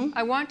 Pardon?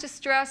 I want to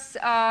stress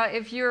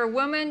if you're a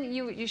woman,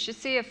 you should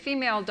see a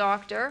female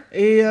doctor.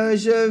 Et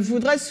je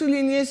voudrais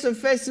souligner ce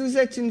fait, si vous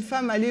êtes une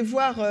femme, allez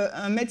voir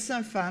un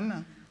médecin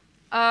femme.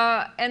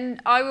 And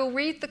I will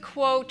read the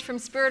quote from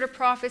Spirit of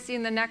Prophecy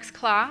in the next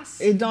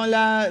class. Et dans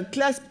la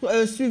classe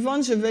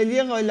suivante, je vais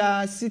lire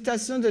la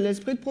citation de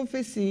l'Esprit de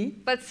prophétie.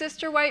 But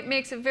Sister White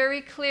makes it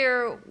very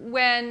clear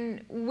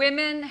when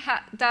women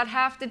that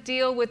have to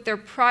deal with their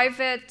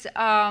private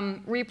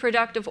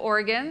reproductive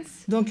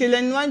organs. Donc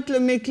Hélène White le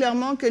met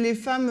clairement que les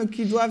femmes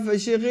qui doivent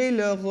gérer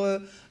leur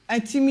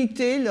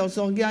intimité, leurs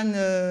organes,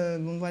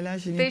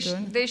 génitaux.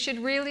 They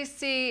should really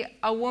see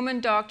a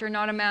woman doctor,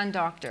 not a man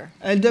doctor.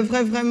 Elles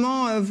devraient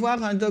vraiment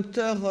voir un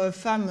docteur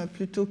femme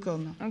plutôt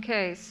qu'homme.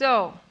 Okay,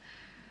 so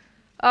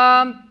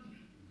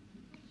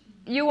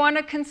you want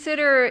to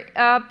consider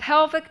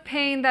pelvic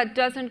pain that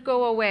doesn't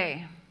go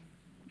away.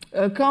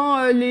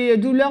 Quand les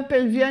douleurs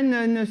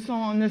pelviennes ne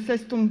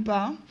s'estompent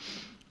pas.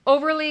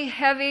 Overly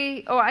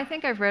heavy. Oh, I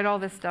think I've read all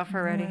this stuff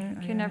already.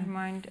 Okay, never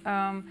mind.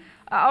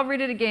 I'll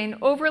read it again.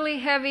 Overly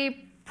heavy,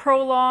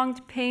 prolonged,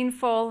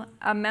 painful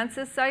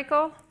menses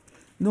cycle.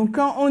 Donc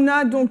quand on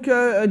a donc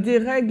des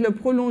règles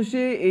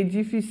prolongées et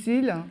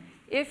difficiles,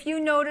 if you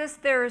notice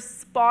there is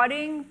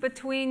spotting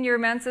between your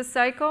menses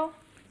cycle,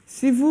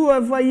 si vous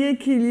voyez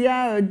qu'il y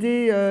a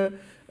des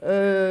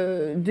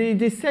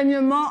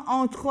saignements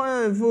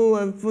entre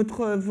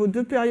vos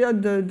deux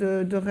périodes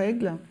de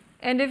règles,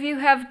 and if you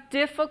have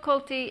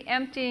difficulty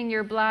emptying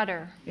your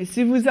bladder, et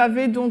si vous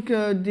avez donc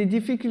des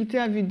difficultés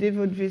à vider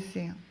votre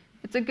vessie,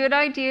 it's a good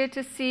idea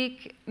to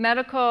seek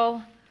medical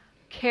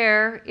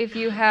care if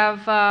you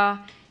have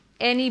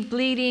any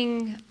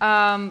bleeding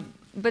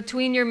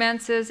between your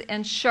menses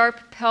and sharp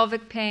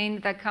pelvic pain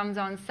that comes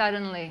on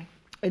suddenly.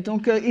 Et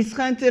donc, il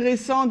serait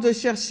intéressant de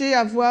chercher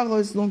à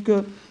voir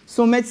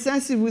son médecin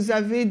si vous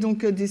avez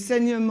donc des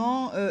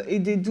saignements et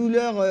des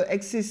douleurs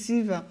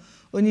excessives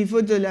au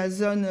niveau de la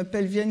zone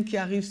pelvienne qui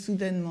arrivent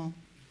soudainement.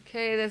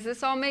 Okay, does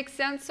this all make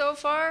sense so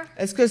far?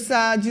 Est-ce que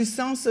ça a du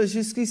sens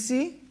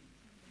jusqu'ici?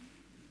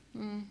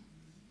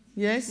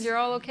 Yes? You're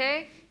all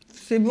okay?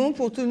 C'est bon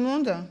pour tout le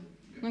monde?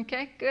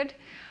 Okay, good.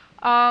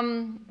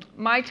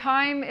 My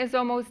time is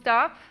almost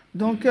up.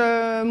 Donc,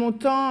 mon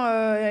temps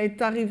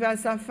est arrivé à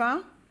sa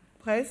fin,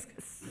 presque.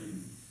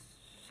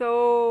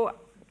 So,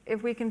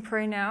 if we can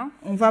pray now.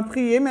 On va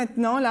prier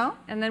maintenant, là.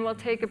 And then we'll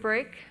take a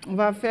break. On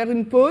va faire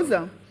une pause.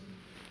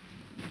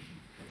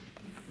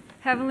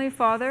 Heavenly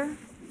Father,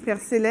 Père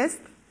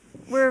Céleste,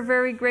 we're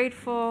very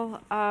grateful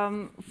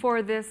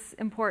for this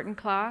important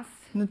class.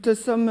 nous te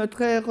sommes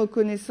très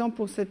reconnaissants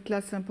pour cette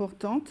classe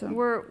importante.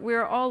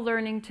 We're all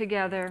learning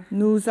together.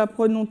 Nous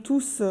apprenons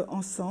tous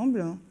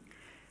ensemble.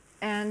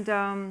 And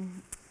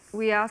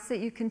we ask that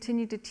you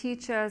continue to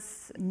teach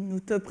us Nous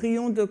te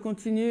prions de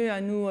continuer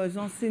à nous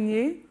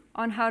enseigner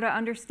on how to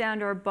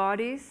understand our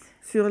bodies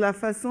sur la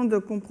façon de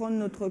comprendre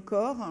notre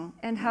corps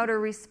and how to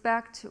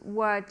respect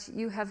what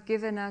you have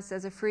given us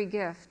as a free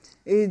gift.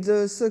 et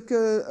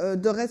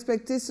de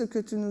respecter ce que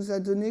tu nous as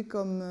donné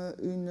comme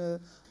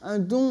un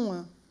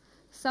don.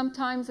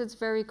 Sometimes it's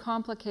very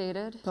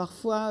complicated,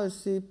 Parfois,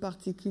 c'est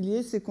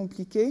particulier, c'est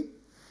compliqué.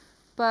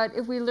 but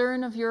if we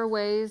learn of your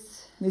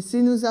ways Mais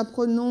si nous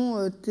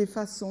apprenons tes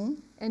façons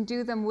and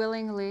do them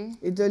willingly,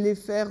 et de les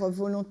faire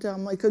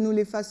volontairement, et que nous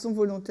les fassons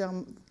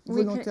volontairement,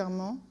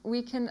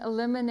 we can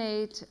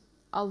eliminate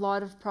a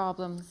lot of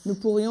problems. nous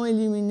pourrions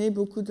éliminer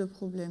beaucoup de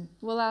problèmes.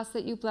 We'll ask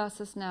that you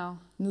bless us now.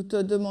 Nous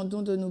te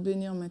demandons de nous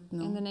bénir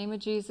maintenant. In the name of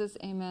Jesus,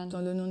 amen.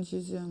 Dans le nom de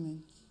Jésus, amen.